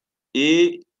logiques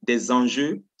et des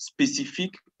enjeux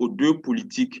spécifiques aux 2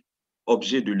 politiques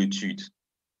objets de l'étude.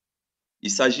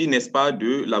 Il s'agit, n'est-ce pas,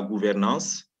 de la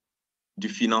gouvernance, du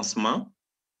financement,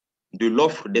 de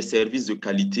l'offre des services de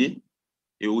qualité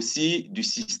et aussi du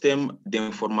système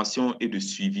d'information et de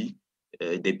suivi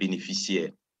des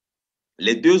bénéficiaires.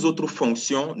 Les deux autres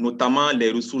fonctions, notamment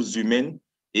les ressources humaines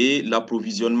et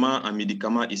l'approvisionnement en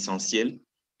médicaments essentiels,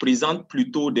 présentent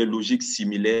plutôt des logiques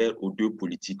similaires aux deux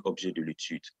politiques objets de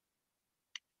l'étude.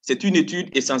 C'est une étude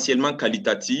essentiellement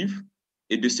qualitative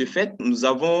et de ce fait, nous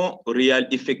avons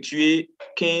effectué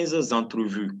 15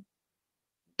 entrevues,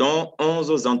 dont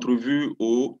 11 entrevues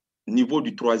au niveau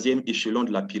du 3e échelon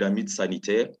de la pyramide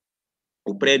sanitaire,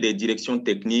 auprès des directions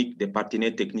techniques, des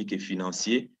partenaires techniques et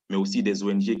financiers, mais aussi des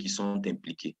ONG qui sont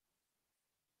impliquées.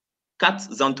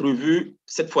 4 entrevues,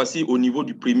 cette fois-ci au niveau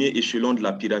du 1er échelon de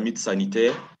la pyramide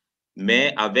sanitaire,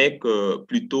 mais avec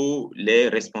plutôt les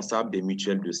responsables des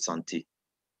mutuelles de santé.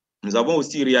 Nous avons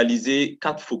aussi réalisé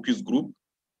 4 focus group,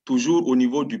 toujours au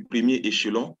niveau du 1er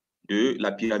échelon de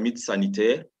la pyramide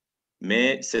sanitaire,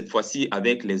 mais cette fois-ci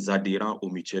avec les adhérents aux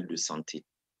mutuelles de santé.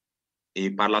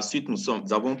 Et par la suite, nous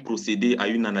avons procédé à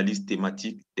une analyse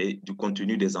thématique du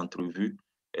contenu des entrevues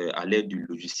à l'aide du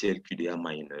logiciel QDA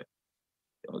Miner.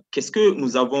 Qu'est-ce que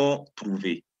nous avons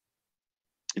trouvé?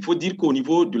 Il faut dire qu'au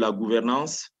niveau de la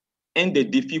gouvernance, un des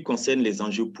défis concerne les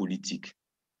enjeux politiques.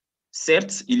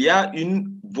 Certes, il y a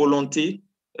une volonté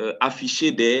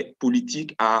affichée des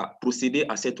politiques à procéder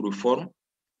à cette réforme,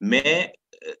 mais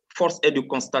force est de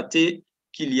constater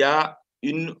qu'il y a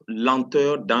une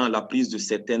lenteur dans la prise de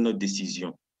certaines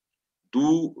décisions.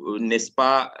 D'où, n'est-ce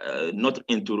pas, notre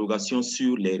interrogation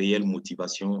sur les réelles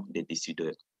motivations des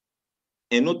décideurs.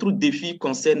 Un autre défi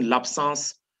concerne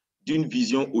l'absence d'une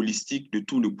vision holistique de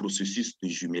tout le processus de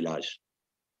jumelage.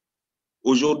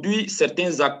 Aujourd'hui,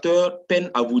 certains acteurs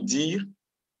peinent à vous dire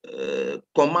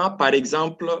comment, par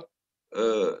exemple,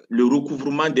 le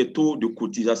recouvrement des taux de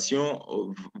cotisation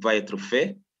va être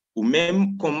fait, ou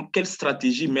même quelle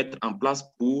stratégie mettre en place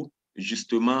pour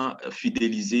justement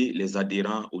fidéliser les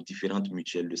adhérents aux différentes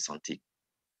mutuelles de santé.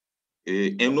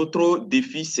 Et un autre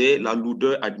défi, c'est la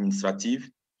lourdeur administrative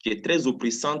qui est très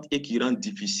oppressante et qui rend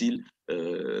difficile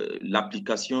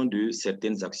l'application de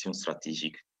certaines actions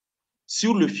stratégiques.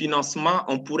 Sur le financement,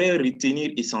 on pourrait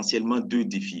retenir essentiellement 2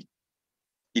 défis.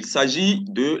 Il s'agit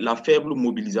de la faible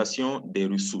mobilisation des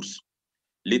ressources.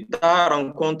 L'État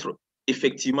rencontre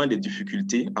effectivement des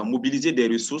difficultés à mobiliser des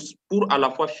ressources pour à la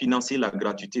fois financer la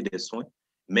gratuité des soins,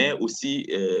 mais aussi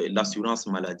l'assurance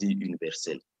maladie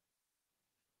universelle.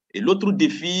 Et l'autre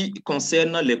défi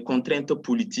concerne les contraintes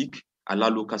politiques à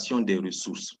l'allocation des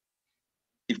ressources.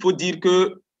 Il faut dire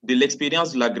que de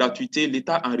l'expérience de la gratuité,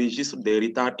 l'État enregistre des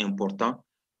retards importants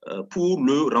pour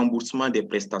le remboursement des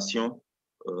prestations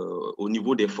au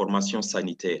niveau des formations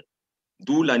sanitaires,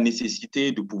 d'où la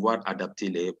nécessité de pouvoir adapter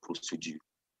les procédures.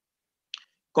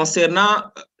 Concernant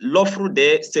l'offre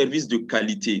des services de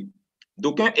qualité,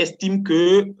 d'aucuns estiment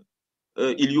qu'il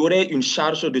y aurait une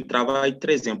charge de travail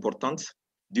très importante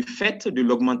du fait de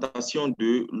l'augmentation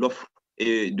de l'offre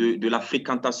et de la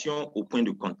fréquentation au point de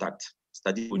contact,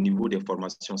 c'est-à-dire au niveau des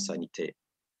formations sanitaires.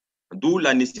 D'où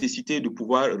la nécessité de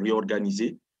pouvoir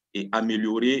réorganiser et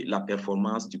améliorer la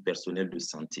performance du personnel de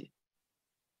santé.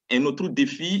 Un autre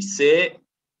défi,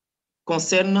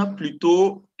 concerne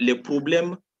plutôt les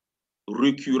problèmes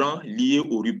récurrents liés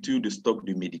aux ruptures de stock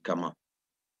de médicaments.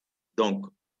 Donc,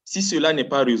 si cela n'est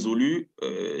pas résolu,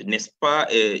 n'est-ce pas,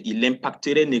 il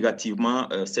impacterait négativement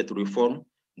cette réforme,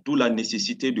 d'où la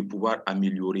nécessité de pouvoir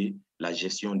améliorer la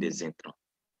gestion des intrants.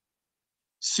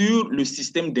 Sur le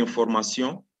système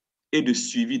d'information et de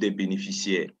suivi des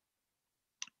bénéficiaires,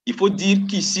 il faut dire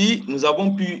qu'ici, nous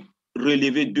avons pu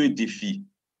relever 2 défis.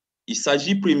 Il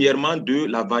s'agit premièrement de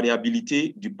la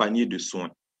variabilité du panier de soins.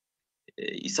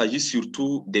 Il s'agit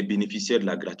surtout des bénéficiaires de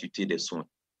la gratuité des soins,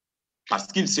 parce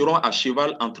qu'ils seront à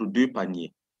cheval entre 2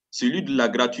 paniers, celui de la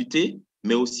gratuité,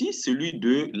 mais aussi celui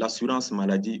de l'assurance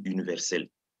maladie universelle.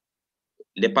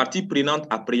 Les parties prenantes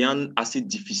appréhendent assez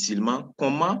difficilement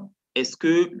comment est-ce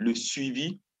que le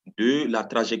suivi de la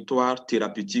trajectoire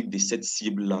thérapeutique de cette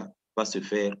cible-là va se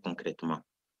faire concrètement.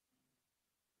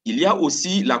 Il y a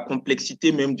aussi la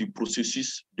complexité même du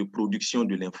processus de production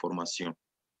de l'information.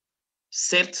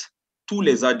 Certes, tous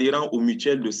les adhérents aux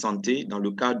mutuelles de santé, dans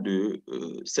le cadre de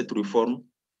cette réforme,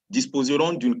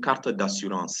 disposeront d'une carte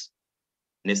d'assurance,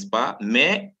 n'est-ce pas?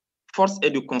 Mais force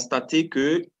est de constater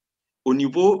qu'au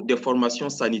niveau des formations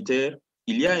sanitaires,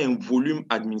 il y a un volume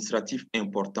administratif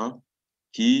important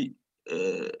qui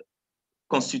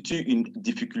constitue une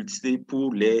difficulté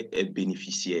pour les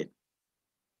bénéficiaires.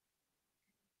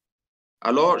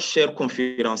 Alors, chers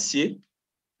conférenciers,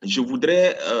 je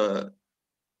voudrais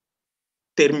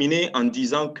terminer en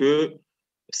disant que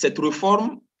Cette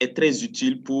réforme est très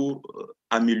utile pour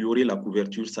améliorer la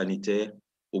couverture sanitaire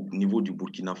au niveau du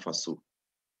Burkina Faso.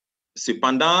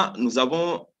 Cependant, nous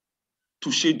avons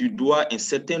touché du doigt un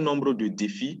certain nombre de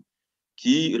défis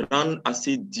qui rendent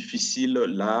assez difficile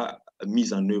la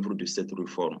mise en œuvre de cette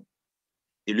réforme.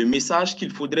 Et le message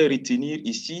qu'il faudrait retenir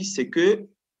ici, c'est que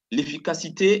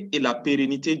l'efficacité et la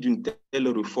pérennité d'une telle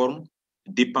réforme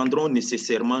dépendront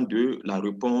nécessairement de la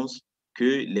réponse que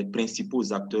les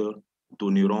principaux acteurs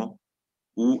donneront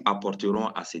ou apporteront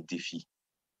à ces défis.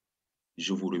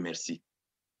 Je vous remercie.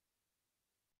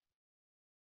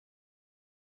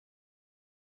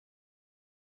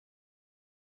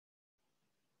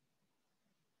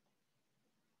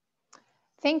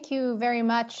 Thank you very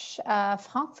much,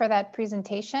 Franck, for that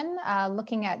presentation,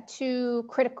 looking at two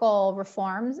critical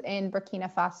reforms in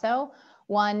Burkina Faso.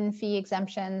 One, fee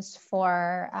exemptions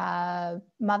for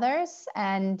mothers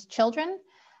and children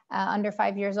under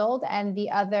 5 years old, and the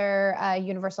other,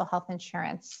 universal health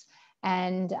insurance.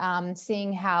 And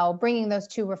seeing how bringing those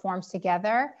two reforms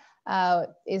together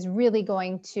is really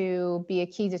going to be a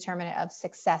key determinant of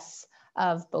success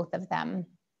of both of them.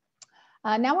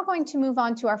 Now we're going to move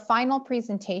on to our final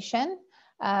presentation.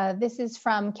 This is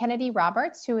from Kennedy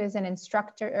Roberts, who is an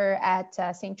instructor at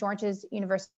St. George's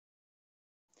University.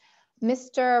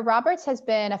 Mr. Roberts has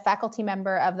been a faculty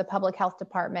member of the Public Health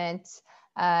Department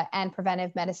and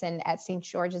Preventive Medicine at St.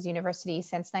 George's University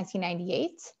since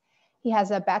 1998. He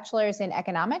has a bachelor's in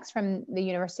economics from the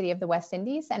University of the West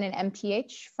Indies and an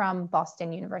MPH from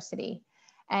Boston University.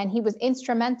 And he was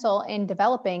instrumental in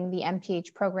developing the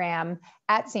MPH program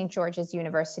at St. George's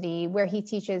University, where he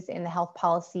teaches in the health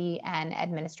policy and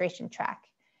administration track.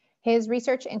 His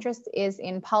research interest is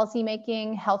in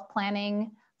policymaking, health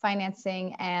planning,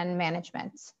 financing, and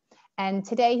management. And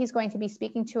today he's going to be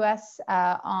speaking to us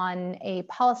on a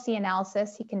policy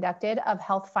analysis he conducted of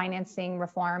health financing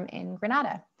reform in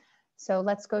Grenada. So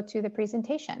let's go to the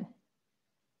presentation.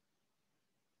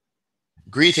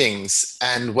 Greetings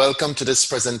and welcome to this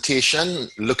presentation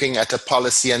looking at a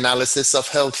policy analysis of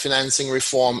health financing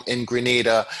reform in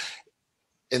Grenada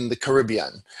in the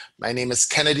Caribbean. My name is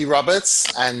Kennedy Roberts,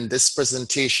 and this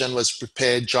presentation was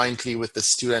prepared jointly with a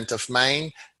student of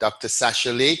mine, Dr.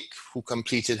 Sasha Lake, who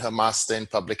completed her Master in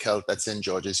Public Health at St.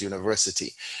 George's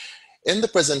University. In the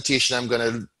presentation, I'm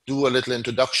going to do a little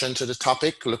introduction to the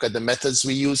topic, look at the methods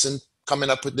we use in coming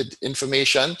up with the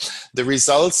information, the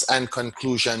results, and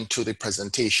conclusion to the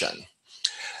presentation.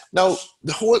 Now,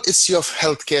 the whole issue of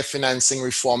healthcare financing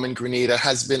reform in Grenada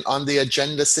has been on the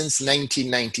agenda since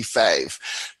 1995.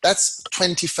 That's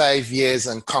 25 years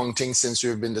and counting since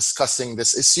we've been discussing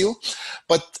this issue,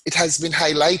 but it has been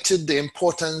highlighted the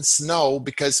importance now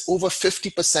because over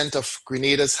 50% of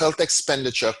Grenada's health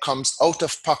expenditure comes out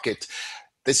of pocket.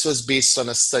 This was based on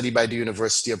a study by the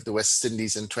University of the West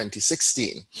Indies in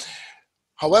 2016.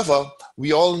 However,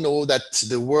 we all know that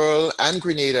the world and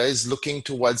Grenada is looking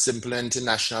towards implementing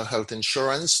national health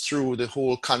insurance through the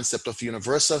whole concept of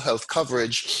universal health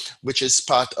coverage, which is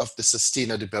part of the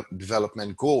Sustainable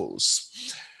Development Goals.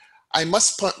 I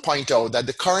must point out that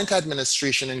the current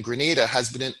administration in Grenada has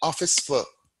been in office for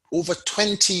over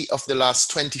 20 of the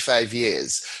last 25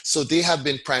 years. So they have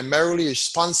been primarily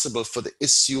responsible for the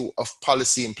issue of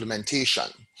policy implementation.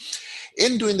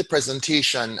 In doing the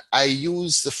presentation, I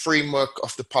use the framework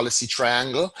of the policy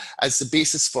triangle as the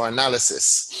basis for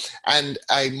analysis. And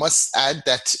I must add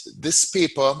that this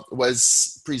paper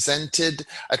was presented,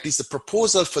 at least the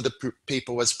proposal for the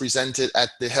paper was presented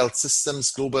at the Health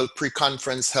Systems Global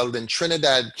Pre-Conference held in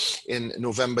Trinidad in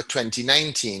November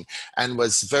 2019, and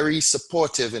was very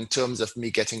supportive in terms of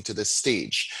me getting to this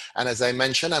stage. And as I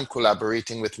mentioned, I'm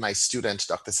collaborating with my student,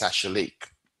 Dr. Sasha Lake.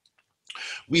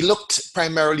 We looked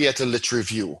primarily at a lit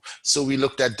review. So we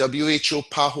looked at WHO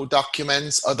PAHO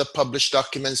documents, other published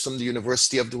documents from the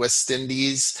University of the West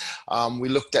Indies. We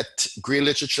looked at grey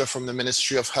literature from the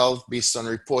Ministry of Health based on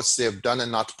reports they have done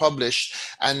and not published,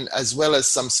 and as well as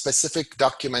some specific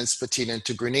documents pertaining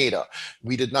to Grenada.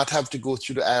 We did not have to go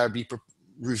through the IRB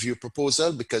review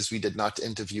proposal because we did not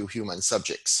interview human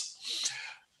subjects.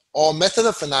 Our method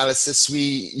of analysis,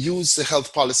 we use the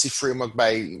health policy framework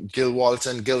by Gil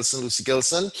Walton, Lucy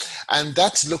Gilson, and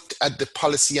that looked at the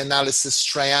policy analysis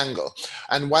triangle.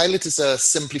 And while it is a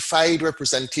simplified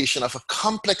representation of a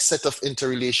complex set of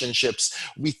interrelationships,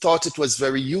 we thought it was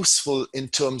very useful in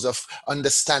terms of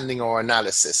understanding our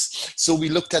analysis. So we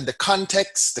looked at the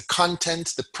context, the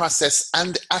content, the process,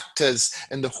 and the actors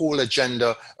in the whole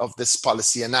agenda of this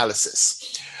policy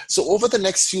analysis. So over the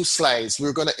next few slides,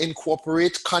 we're going to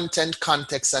incorporate content,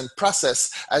 context, and process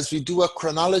as we do a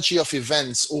chronology of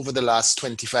events over the last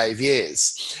 25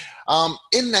 years.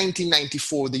 In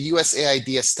 1994, the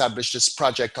USAID established this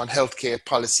project on healthcare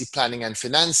policy planning and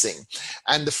financing.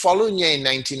 And the following year, in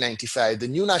 1995, the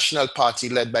new National Party,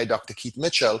 led by Dr. Keith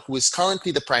Mitchell, who is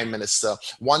currently the Prime Minister,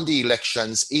 won the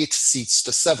elections 8 seats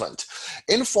to 7.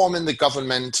 In forming the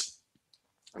government,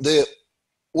 the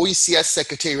OECS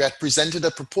Secretariat presented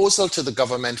a proposal to the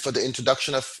government for the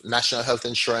introduction of national health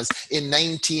insurance in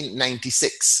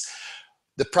 1996.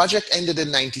 The project ended in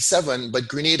 97, but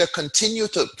Grenada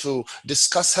continued to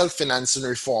discuss health finance and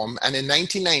reform, and in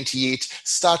 1998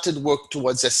 started work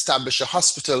towards establish a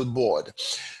hospital board.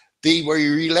 They were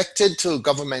re-elected to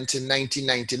government in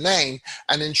 1999,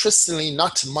 and interestingly,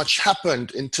 not much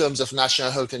happened in terms of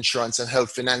national health insurance and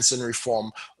health finance and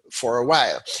reform for a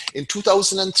while. In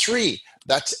 2003,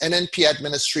 that NNP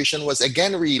administration was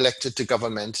again re-elected to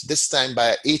government, this time by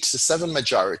an 8-7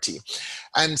 majority.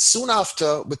 And soon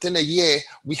after, within a year,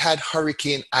 we had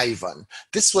Hurricane Ivan.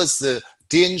 This was the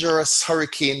dangerous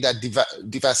hurricane that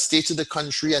devastated the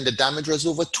country, and the damage was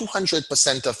over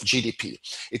 200% of GDP.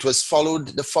 It was followed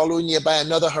the following year by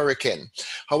another hurricane.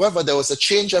 However, there was a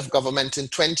change of government in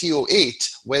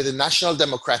 2008 where the National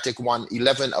Democratic won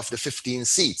 11 of the 15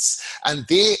 seats, and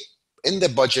they, in the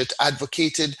budget,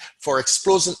 advocated for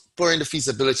exploring the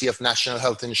feasibility of national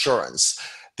health insurance.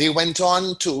 They went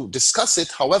on to discuss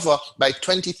it. However, by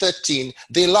 2013,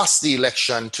 they lost the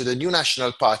election to the new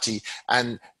National Party,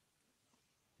 and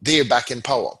they're back in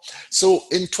power. So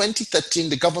in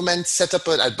 2013, the government set up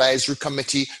an advisory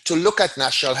committee to look at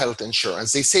national health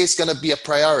insurance. They say it's going to be a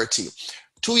priority.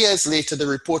 2 years later, the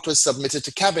report was submitted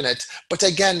to cabinet, but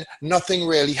again, nothing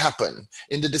really happened.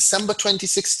 In the December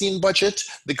 2016 budget,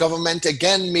 the government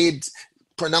again made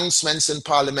pronouncements in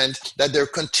Parliament that they're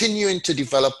continuing to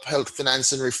develop health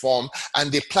finance and reform,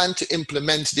 and they plan to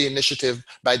implement the initiative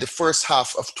by the first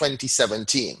half of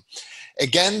 2017.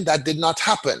 Again, that did not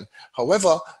happen.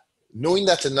 However, knowing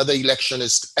that another election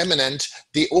is imminent,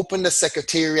 they opened a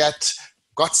secretariat,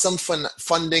 got some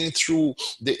funding through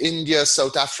the India,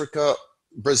 South Africa,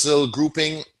 Brazil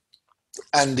grouping,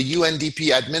 and the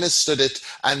UNDP administered it,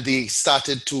 and they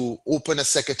started to open a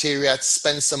secretariat,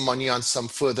 spend some money on some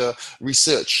further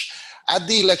research. At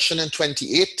the election in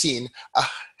 2018, a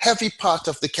heavy part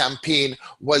of the campaign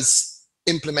was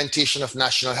implementation of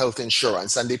national health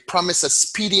insurance, and they promised a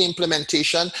speedy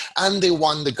implementation, and they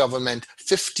won the government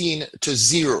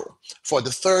 15-0 for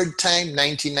the third time,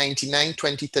 1999,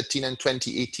 2013, and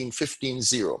 2018,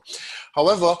 15-0.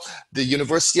 However, the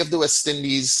University of the West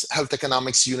Indies Health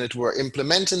Economics Unit were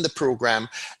implementing the program,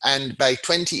 and by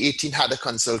 2018 had a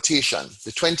consultation.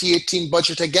 The 2018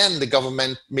 budget, again, the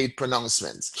government made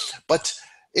pronouncements. But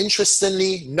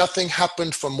interestingly, nothing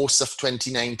happened for most of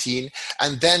 2019,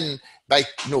 and then by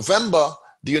November,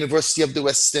 the University of the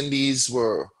West Indies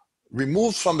were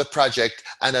removed from the project,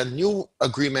 and a new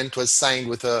agreement was signed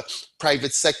with a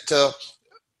private sector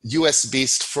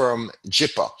US-based firm,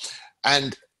 JIPA.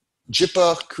 And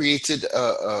JIPA created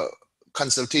a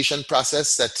consultation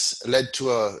process that led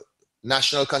to a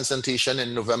national consultation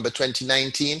in November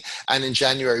 2019 and in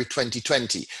January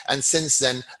 2020. And since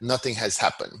then, nothing has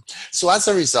happened. So as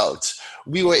a result,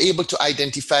 we were able to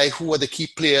identify who were the key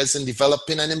players in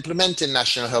developing and implementing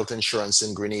national health insurance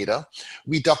in Grenada.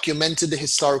 We documented the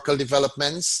historical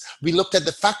developments. We looked at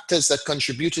the factors that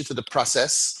contributed to the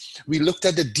process. We looked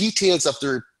at the details of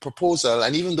the proposal,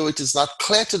 and even though it is not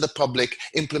clear to the public,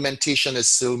 implementation is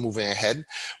still moving ahead.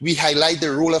 We highlight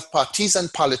the role of parties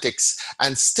and politics,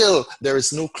 and still there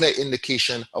is no clear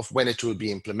indication of when it will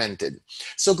be implemented.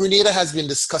 So Grenada has been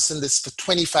discussing this for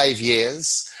 25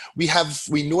 years. We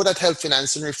know that health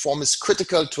finance and reform is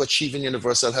critical to achieving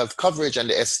universal health coverage and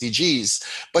the SDGs,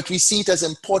 but we see it as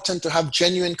important to have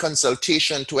genuine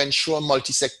consultation to ensure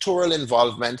multi-sectoral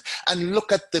involvement and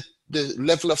look at the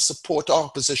level of support or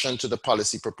opposition to the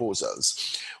policy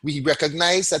proposals. We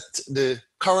recognize that the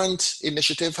current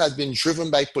initiative has been driven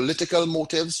by political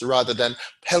motives rather than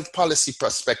health policy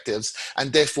perspectives,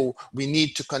 and therefore we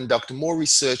need to conduct more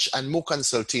research and more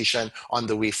consultation on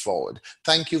the way forward.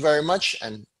 Thank you very much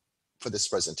and for this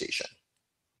presentation.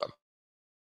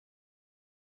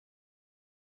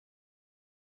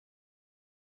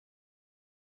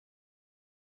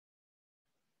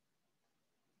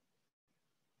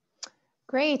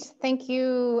 Great, thank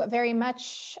you very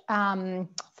much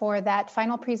for that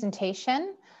final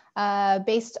presentation.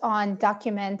 Based on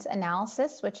document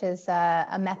analysis, which is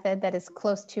a method that is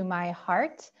close to my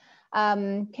heart.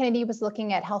 Kennedy was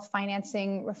looking at health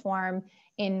financing reform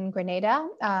in Grenada,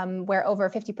 where over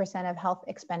 50% of health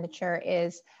expenditure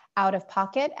is out of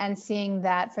pocket, and seeing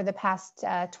that for the past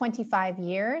 25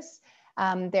 years,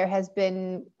 there has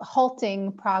been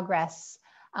halting progress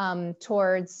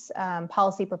towards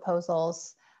policy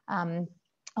proposals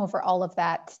over all of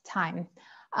that time.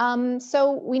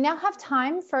 So we now have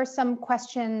time for some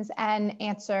questions and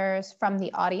answers from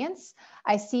the audience.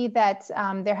 I see that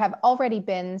there have already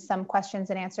been some questions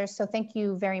and answers, so thank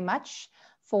you very much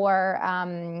for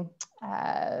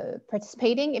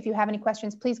participating. If you have any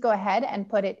questions, please go ahead and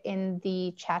put it in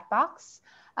the chat box.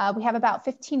 We have about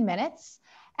 15 minutes.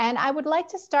 And I would like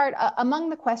to start among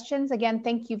the questions. Again,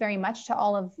 thank you very much to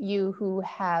all of you who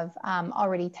have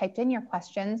already typed in your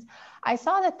questions. I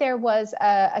saw that there was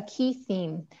a key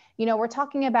theme. You know, we're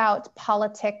talking about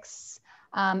politics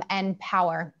and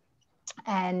power.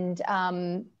 And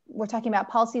we're talking about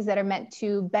policies that are meant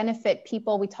to benefit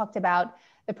people. We talked about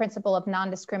the principle of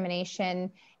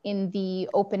non-discrimination in the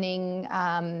opening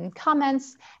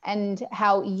comments and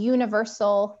how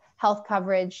universal health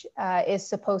coverage is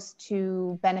supposed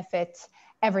to benefit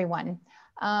everyone.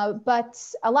 But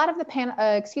a lot of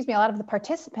the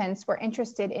participants were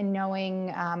interested in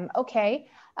knowing, okay,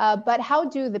 but how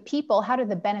do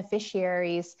the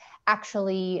beneficiaries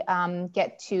actually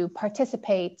get to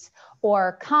participate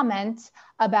or comment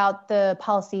about the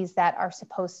policies that are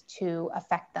supposed to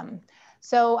affect them?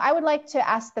 So I would like to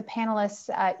ask the panelists,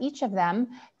 each of them,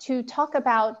 to talk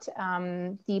about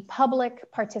the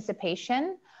public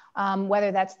participation,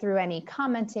 whether that's through any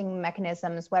commenting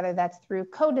mechanisms, whether that's through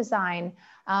co-design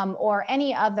or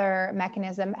any other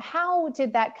mechanism. How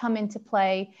did that come into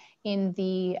play in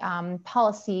the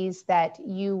policies that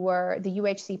the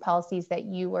UHC policies that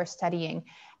you were studying?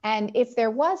 And if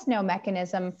there was no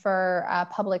mechanism for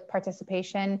public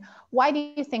participation, why do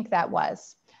you think that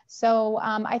was? So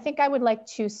I think I would like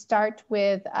to start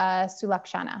with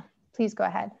Sulakshana. Please go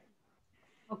ahead.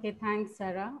 Okay, thanks,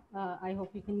 Sarah. I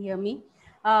hope you can hear me.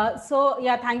 So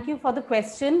yeah, thank you for the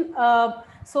question.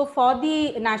 So for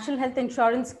the National Health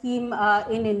Insurance Scheme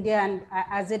in India, and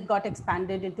as it got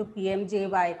expanded into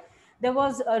PMJY, there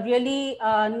was really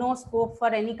no scope for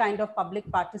any kind of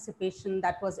public participation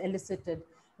that was elicited,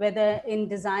 whether in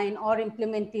design or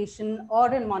implementation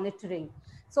or in monitoring.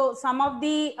 So some of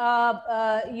the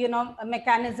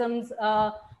mechanisms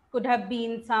could have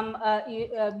been some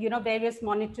various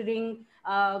monitoring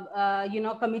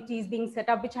committees being set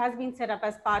up, which has been set up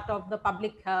as part of the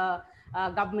public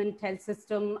government health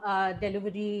system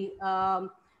delivery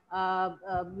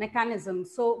mechanism.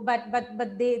 So, but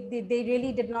they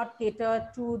really did not cater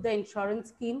to the insurance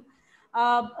scheme.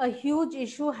 A huge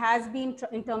issue has been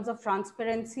in terms of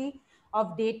transparency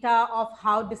of data of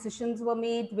how decisions were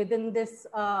made within this,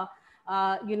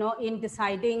 in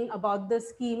deciding about the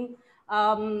scheme.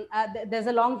 There's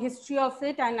a long history of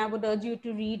it, and I would urge you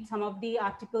to read some of the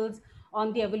articles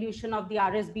on the evolution of the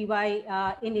RSBY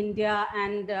in India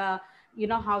and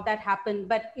how that happened.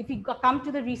 But if you come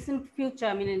to the recent future,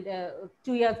 I mean,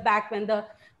 2 years back when the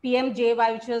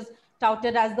PMJY, which was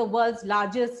touted as the world's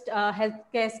largest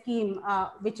healthcare scheme,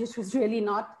 which it was really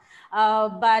not.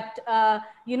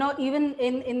 Even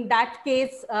in that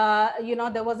case,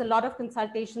 there was a lot of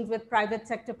consultations with private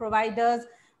sector providers,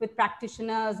 with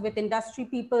practitioners, with industry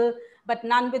people, but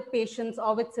none with patients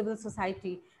or with civil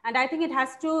society. And I think it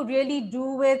has to really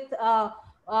do with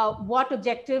what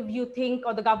objective you think,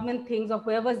 or the government thinks, or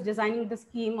whoever's designing the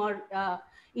scheme or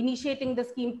initiating the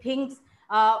scheme thinks,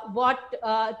 for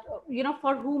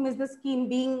whom is the scheme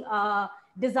being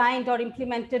designed or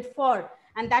implemented for.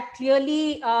 And that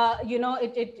clearly,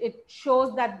 it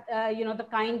shows that, the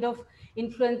kind of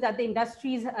influence that the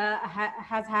industries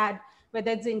has had,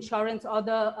 whether it's insurance or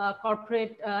the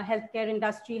corporate healthcare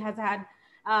industry has had,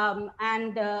 on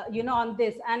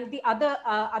this. And the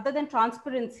other than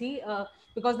transparency,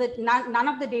 because none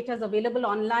of the data is available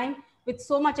online, with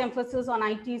so much emphasis on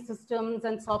IT systems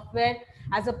and software,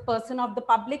 as a person of the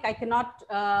public, I cannot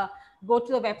go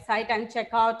to the website and check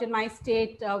out in my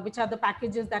state which are the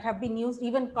packages that have been used.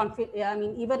 Even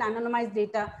anonymized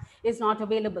data is not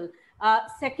available.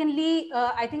 Secondly,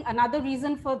 I think another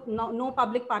reason for no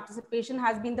public participation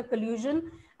has been the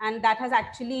collusion, and that has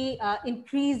actually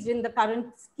increased in the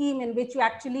current scheme, in which you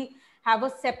actually have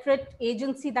a separate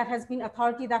agency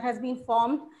authority that has been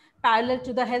formed parallel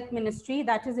to the health ministry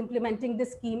that is implementing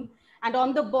this scheme. And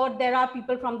on the board, there are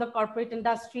people from the corporate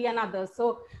industry and others.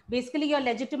 So basically, you're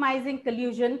legitimizing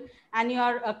collusion, and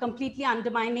you're completely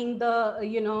undermining the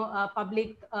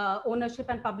public ownership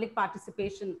and public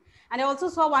participation. And I also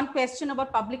saw one question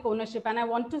about public ownership, and I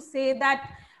want to say that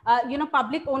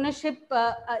public ownership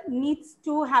needs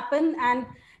to happen, and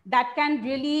that can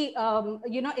really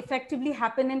effectively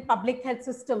happen in public health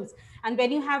systems. And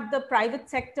when you have the private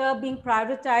sector being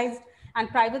prioritized and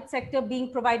private sector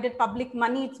being provided public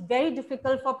money, it's very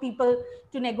difficult for people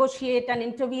to negotiate and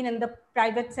intervene in the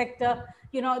private sector.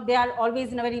 You know, they are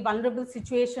always in a very vulnerable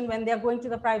situation when they are going to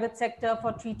the private sector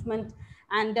for treatment,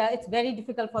 and it's very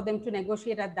difficult for them to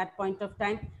negotiate at that point of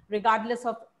time, regardless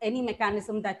of any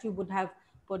mechanism that you would have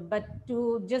put. But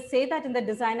to just say that in the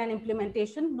design and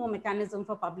implementation, no mechanism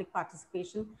for public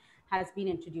participation has been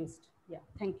introduced. Yeah,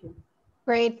 thank you.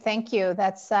 Great, thank you.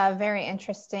 That's very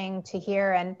interesting to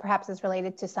hear, and perhaps is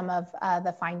related to some of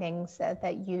the findings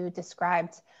that you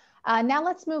described. Now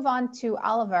let's move on to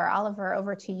Oliver. Oliver,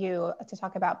 over to you to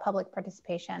talk about public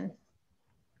participation.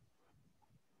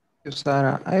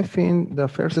 Sarah, I think the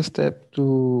first step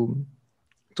to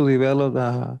develop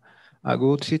a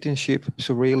good citizenship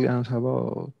surveillance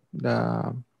about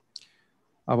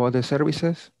the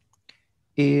services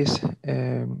is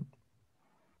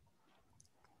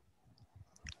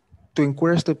to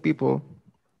encourage the people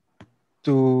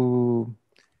to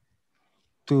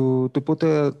put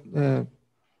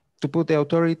the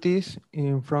authorities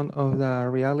in front of the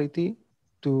reality,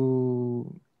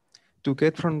 to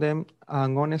get from them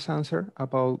an honest answer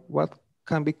about what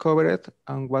can be covered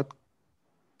and what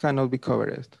cannot be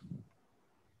covered.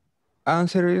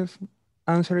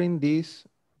 Answering this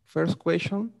first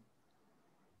question,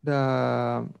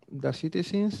 the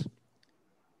citizens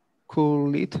could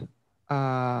lead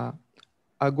a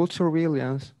good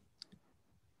surveillance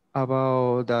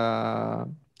about the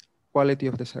quality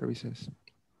of the services,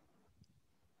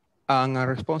 and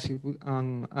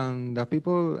and the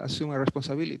people assume a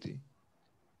responsibility.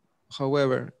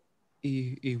 However,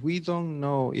 if we don't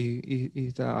know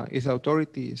if the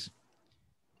authorities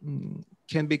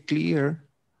can be clear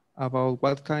about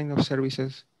what kind of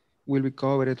services will be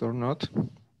covered or not,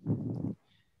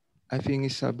 I think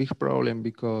it's a big problem,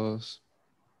 because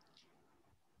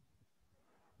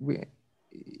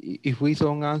if we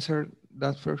don't answer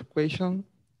that first question,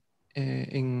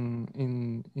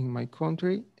 in my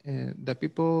country, the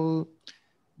people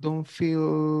don't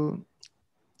feel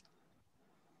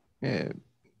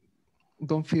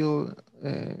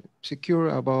secure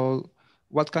about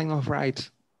what kind of rights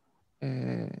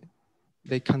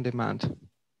they can demand.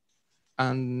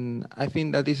 And I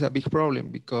think that is a big problem,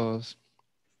 because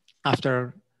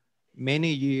after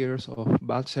many years of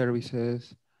bad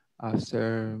services,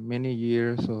 after many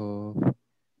years of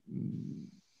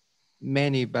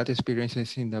many bad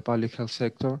experiences in the public health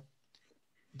sector,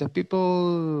 the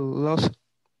people lost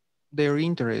their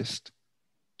interest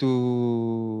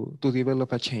to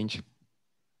develop a change.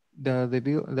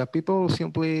 The people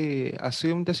simply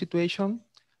assume the situation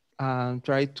and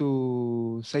try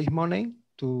to save money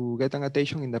to get an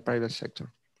attention in the private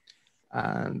sector.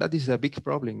 And that is a big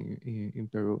problem in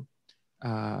Peru.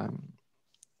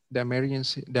 The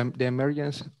emergence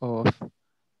of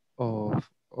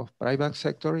private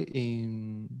sector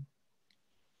in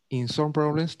some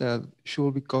problems that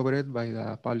should be covered by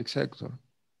the public sector.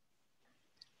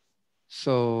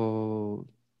 So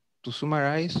to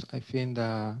summarize, I think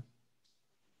the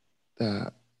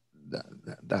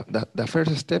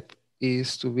first step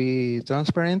is to be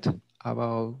transparent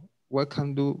about what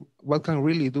can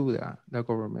really do the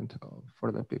government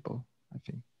for the people, I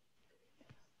think.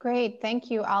 Great,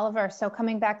 thank you, Oliver. So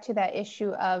coming back to that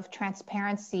issue of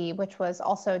transparency, which was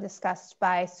also discussed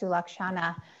by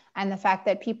Sulakshana, and the fact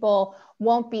that people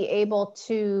won't be able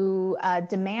to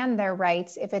demand their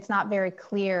rights if it's not very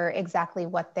clear exactly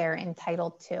what they're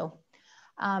entitled to.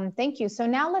 Thank you. So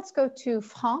now let's go to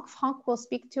Franck. Franck will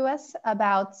speak to us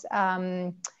about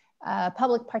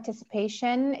public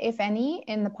participation, if any,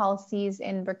 in the policies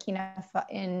in Burkina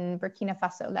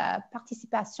Faso, la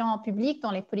participation publique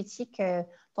dans les politiques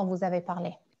dont vous avez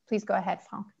parlé. Please go ahead,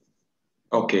 Franck.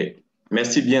 OK.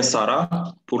 Merci bien,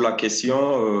 Sarah, pour la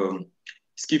question.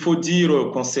 Ce qu'il faut dire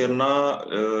concernant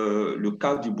le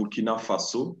cas du Burkina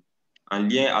Faso, en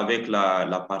lien avec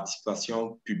la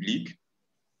participation publique,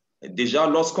 déjà,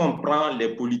 lorsqu'on prend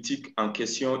les politiques en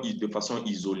question de façon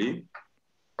isolée,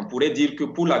 on pourrait dire que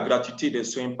pour la gratuité des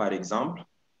soins, par exemple,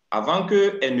 avant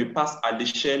qu'elle ne passe à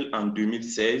l'échelle en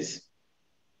 2016,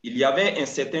 il y avait un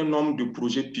certain nombre de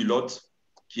projets pilotes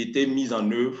qui étaient mis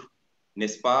en œuvre,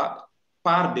 n'est-ce pas,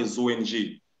 par des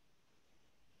ONG.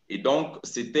 Et donc,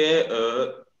 c'était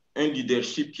un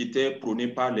leadership qui était prôné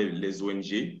par les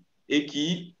ONG et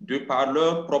qui, de par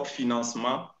leur propre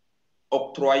financement,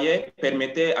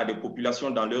 permettait à des populations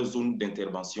dans leur zone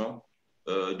d'intervention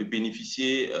de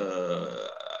bénéficier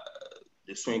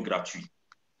de soins gratuits,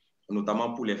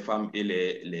 notamment pour les femmes et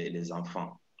les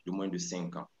enfants de moins de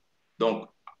 5 ans. Donc,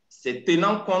 c'est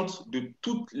tenant compte de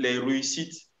toutes les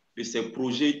réussites de ces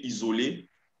projets isolés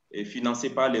et financés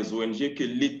par les ONG que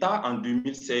l'État, en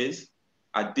 2016,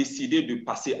 a décidé de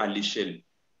passer à l'échelle.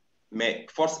 Mais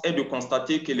force est de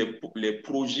constater que les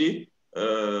projets,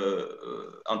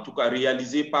 en tout cas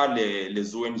réalisés par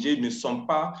les ONG,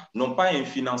 n'ont pas un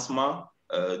financement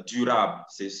durable.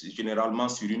 C'est généralement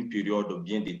sur une période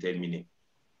bien déterminée.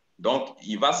 Donc,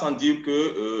 il va sans dire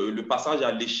que le passage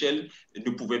à l'échelle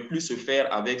ne pouvait plus se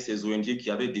faire avec ces ONG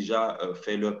qui avaient déjà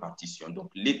fait leur partition.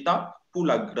 Donc, l'État, pour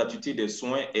la gratuité des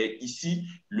soins, est ici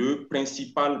le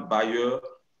principal bailleur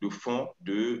de fonds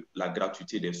de la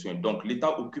gratuité des soins. Donc,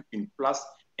 l'État occupe une place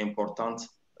importante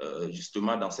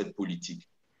justement dans cette politique.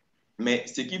 Mais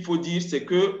ce qu'il faut dire, c'est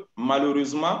que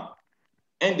malheureusement,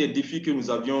 un des défis que nous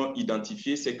avions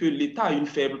identifiés, c'est que l'État a une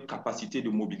faible capacité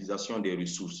de mobilisation des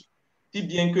ressources. Si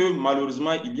bien que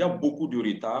malheureusement, il y a beaucoup de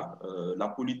retard, la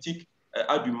politique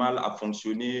a du mal à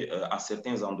fonctionner à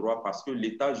certains endroits parce que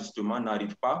l'État, justement,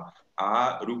 n'arrive pas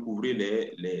à recouvrer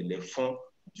les fonds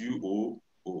dus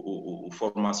aux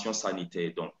formations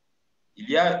sanitaires. Donc, il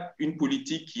y a une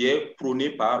politique qui est prônée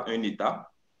par un État,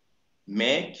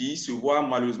 mais qui se voit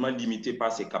malheureusement limitée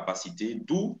par ses capacités,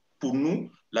 d'où, pour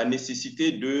nous, la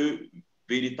nécessité de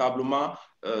véritablement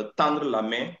tendre la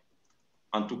main,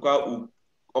 en tout cas, ou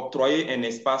octroyer un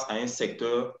espace à un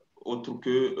secteur autre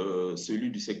que celui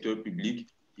du secteur public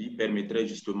qui permettrait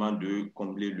justement de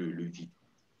combler le vide.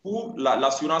 Pour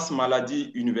l'assurance maladie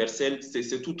universelle,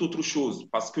 c'est tout autre chose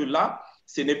parce que là,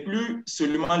 ce n'est plus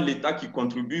seulement l'État qui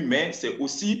contribue, mais c'est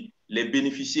aussi les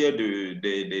bénéficiaires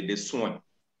des soins,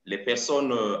 les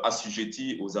personnes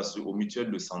assujetties aux mutuelles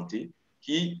de santé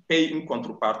qui payent une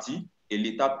contrepartie et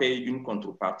l'État paye une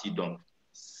contrepartie. Donc,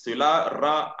 cela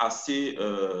rend assez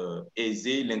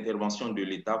aisé l'intervention de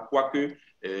l'État, quoique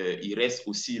il reste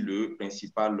aussi le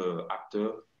principal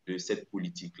acteur de cette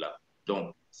politique-là.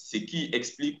 Donc, ce qui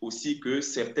explique aussi que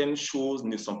certaines choses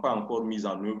ne sont pas encore mises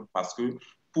en œuvre parce que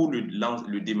pour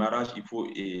le démarrage, il faut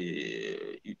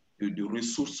de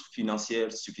ressources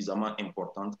financières suffisamment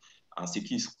importantes en ce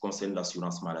qui concerne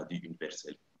l'assurance maladie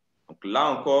universelle. Donc là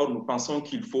encore, nous pensons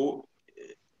qu'il faut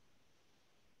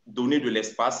donner de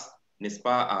l'espace, n'est-ce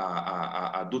pas,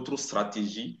 à d'autres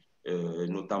stratégies,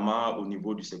 notamment au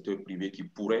niveau du secteur privé qui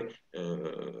pourraient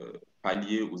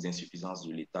pallier aux insuffisances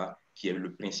de l'État, qui est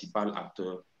le principal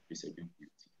acteur de cette politique.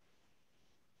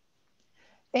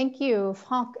 Thank you,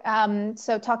 Franck.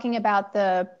 So talking about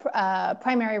the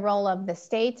primary role of the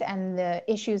state and the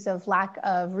issues of lack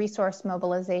of resource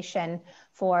mobilization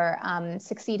for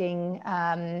succeeding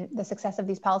the success of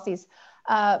these policies.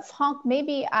 Franck,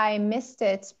 maybe I missed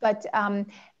it, but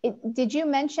did you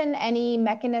mention any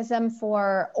mechanism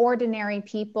for ordinary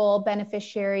people,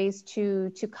 beneficiaries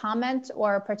to comment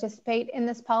or participate in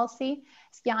this policy?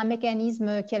 Est-ce qu'il y a un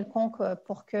mécanisme quelconque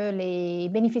pour que les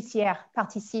bénéficiaires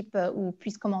participent ou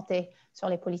puissent commenter sur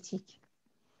les politiques?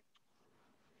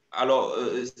 Alors,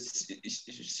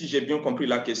 si j'ai bien compris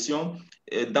la question,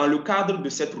 dans le cadre de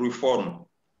cette réforme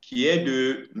qui est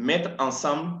de mettre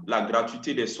ensemble la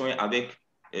gratuité des soins avec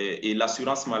et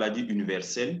l'assurance maladie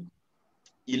universelle,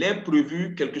 il est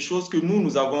prévu quelque chose que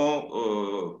nous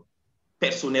avons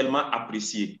personnellement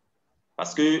apprécié.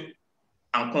 Parce que,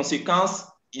 en conséquence,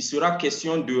 il sera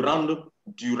question de rendre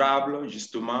durable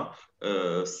justement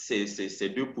ces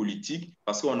deux politiques,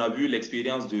 parce qu'on a vu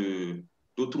l'expérience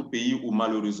d'autres pays où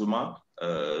malheureusement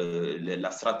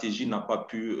la stratégie n'a pas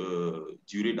pu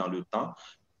durer dans le temps.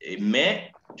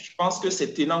 Mais je pense que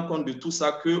c'est tenant compte de tout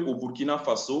ça qu'au Burkina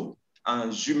Faso,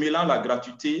 en jumelant la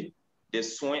gratuité des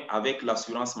soins avec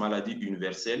l'assurance maladie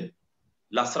universelle,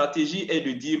 la stratégie est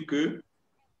de dire que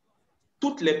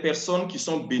toutes les personnes qui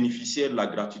sont bénéficiaires de la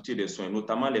gratuité des soins,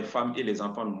 notamment les femmes et les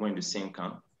enfants de moins de 5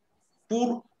 ans,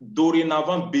 pour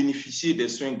dorénavant bénéficier des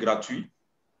soins gratuits,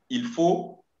 il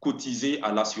faut cotiser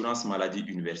à l'assurance maladie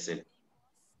universelle.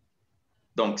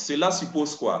 Donc, cela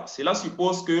suppose quoi? Cela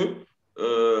suppose que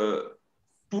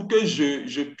pour que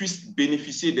je puisse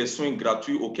bénéficier des soins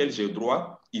gratuits auxquels j'ai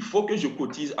droit, il faut que je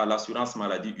cotise à l'assurance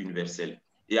maladie universelle.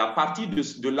 Et à partir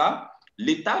de là,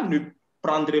 l'État ne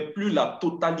prendrait plus la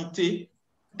totalité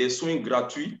des soins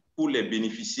gratuits pour les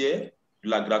bénéficiaires de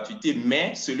la gratuité,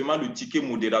 mais seulement le ticket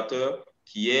modérateur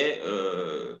qui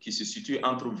se situe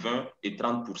entre 20 et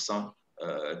 30%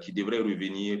 qui devrait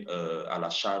revenir à la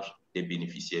charge des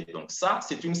bénéficiaires. Donc ça,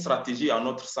 c'est une stratégie à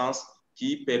notre sens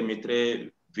qui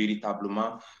permettrait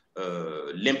véritablement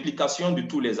l'implication de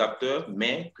tous les acteurs,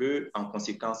 mais qu'en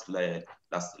conséquence,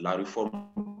 la réforme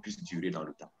puisse durer dans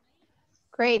le temps.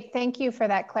 Great, thank you for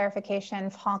that clarification,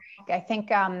 Franck. I think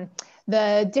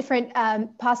the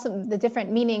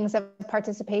different meanings of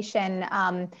participation,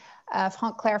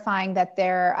 Franck clarifying that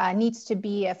there needs to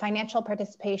be a financial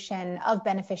participation of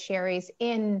beneficiaries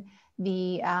in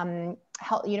the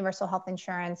universal health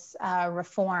insurance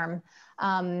reform.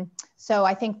 So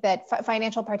I think that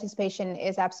financial participation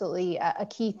is absolutely a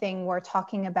key thing we're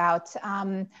talking about.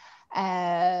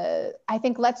 I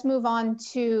think let's move on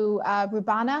to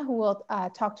Rubana, who will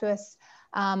talk to us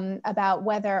about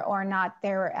whether or not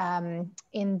there,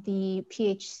 in the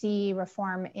PHC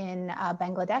reform in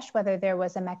Bangladesh, whether there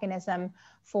was a mechanism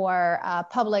for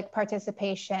public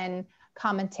participation,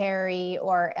 commentary,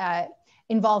 or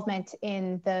involvement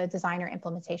in the design or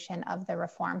implementation of the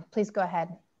reform. Please go ahead.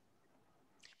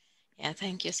 Yeah,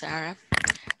 thank you, Sarah.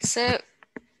 So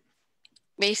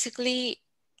basically,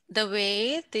 the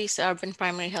way this urban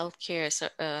primary healthcare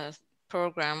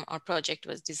program or project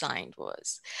was designed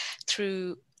was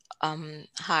through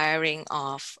hiring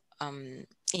of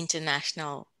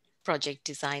international project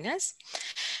designers.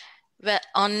 But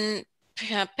on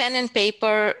pen and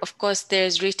paper, of course,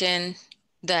 there's written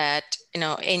that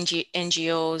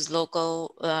NGOs,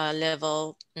 local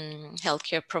level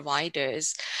healthcare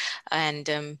providers,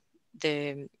 and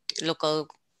the local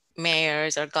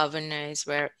mayors or governors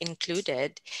were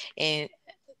included in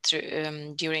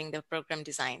during the program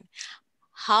design.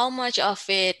 How much of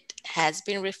it has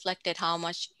been reflected, how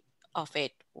much of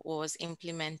it was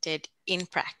implemented in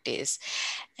practice,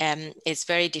 is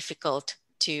very difficult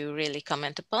to really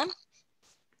comment upon.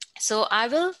 So I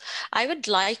would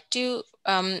like to,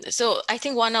 so I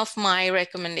think one of my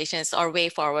recommendations or way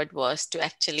forward was to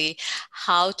actually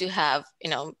how to have,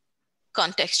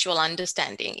 contextual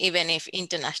understanding, even if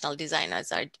international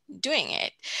designers are doing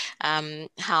it,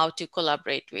 how to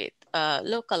collaborate with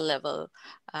local level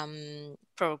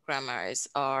programmers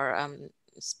or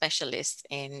specialists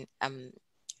in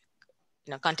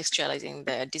contextualizing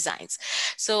the designs.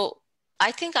 So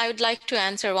I think I would like to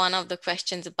answer one of the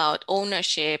questions about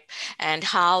ownership and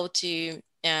how to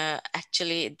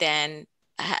actually then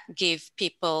give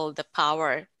people the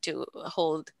power to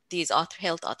hold these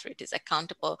health authorities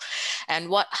accountable, and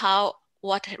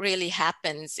what really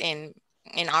happens in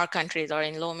our countries or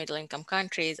in low middle income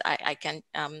countries. I can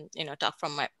talk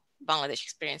from my Bangladesh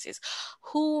experiences.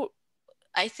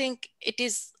 I think it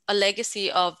is a legacy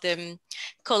of the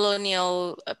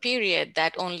colonial period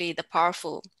that only the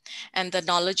powerful and the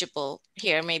knowledgeable,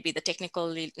 here maybe the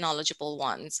technically knowledgeable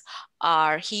ones,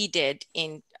 are heeded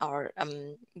in or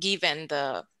given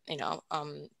the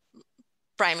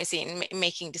primacy in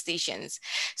making decisions.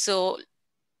 So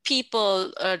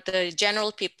people, the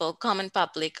general people, common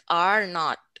public, are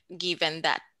not given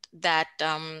that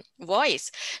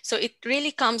voice. So it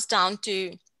really comes down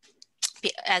to,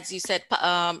 as you said,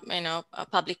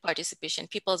 public participation,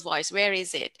 people's voice. Where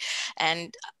is it,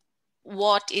 and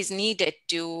what is needed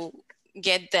to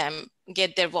get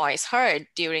their voice heard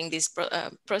during these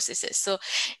processes? So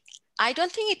I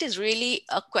don't think it is really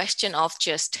a question of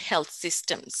just health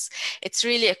systems. It's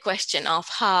really a question of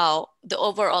how the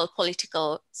overall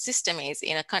political system is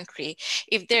in a country.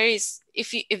 If there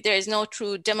is no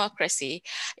true democracy,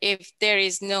 if there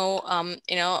is no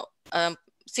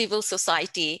civil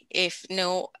society, if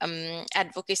no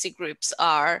advocacy groups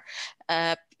are,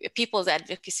 people's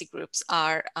advocacy groups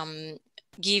are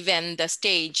given the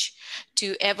stage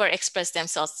to ever express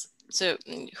themselves. So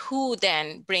who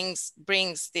then brings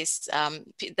this,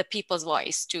 the people's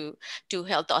voice to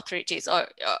health authorities or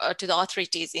to the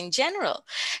authorities in general?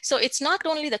 So it's not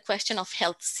only the question of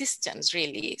health systems,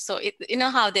 really. So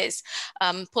how there's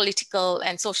political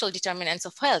and social determinants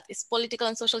of health, it's political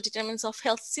and social determinants of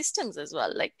health systems as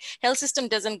well. Like health system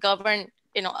doesn't govern,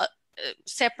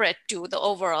 separate to the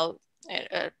overall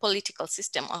political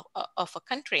system of a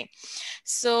country.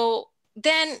 So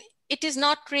then it is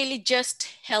not really just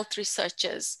health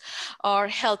researchers or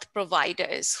health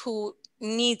providers who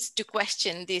needs to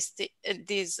question these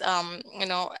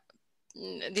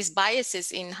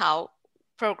biases in how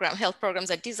health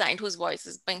programs are designed, whose voice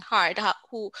is being heard,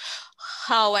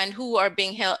 how and who are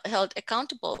being held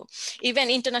accountable. Even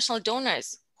international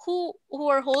donors who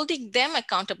are holding them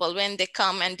accountable when they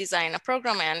come and design a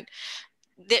program, and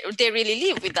they really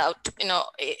live without,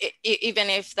 even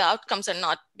if the outcomes are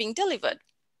not being delivered.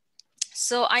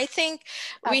 So I think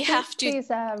we have to... Please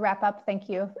wrap up, thank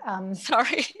you.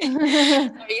 Sorry. Sorry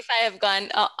if I have gone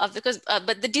off, because,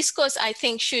 but the discourse, I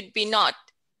think, should be not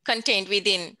contained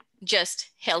within just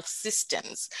health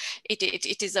systems.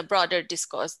 It is a broader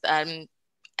discourse, and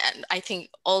I think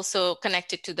also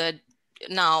connected to the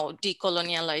now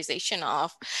decolonialization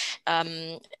of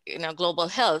global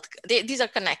health. These are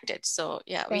connected. So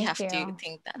yeah, we have to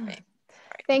think that way.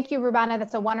 Thank you, Rubana.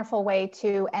 That's a wonderful way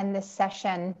to end this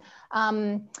session.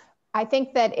 I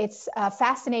think that it's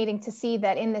fascinating to see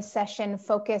that in this session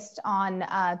focused on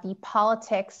the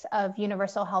politics of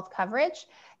universal health coverage,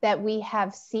 that we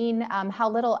have seen how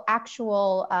little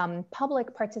actual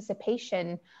public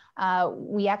participation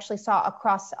we actually saw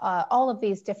across all of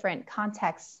these different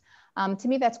contexts. To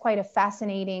me, that's quite a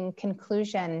fascinating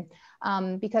conclusion,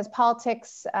 because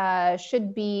politics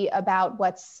should be about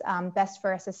what's best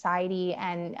for a society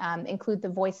and include the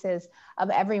voices of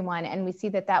everyone. And we see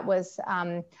that that was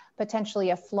potentially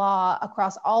a flaw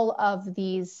across all of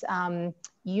these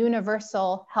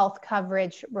universal health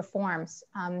coverage reforms.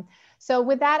 So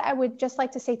with that, I would just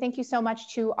like to say thank you so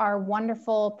much to our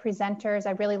wonderful presenters.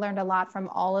 I really learned a lot from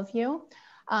all of you.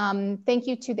 Thank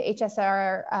you to the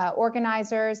HSR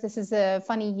organizers. This is a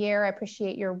funny year. I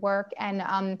appreciate your work.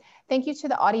 And thank you to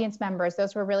the audience members.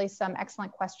 Those were really some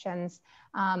excellent questions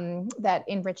that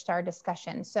enriched our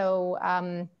discussion. So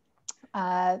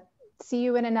see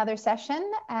you in another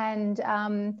session, and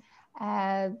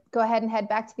go ahead and head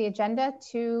back to the agenda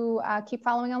to keep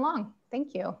following along.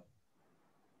 Thank you.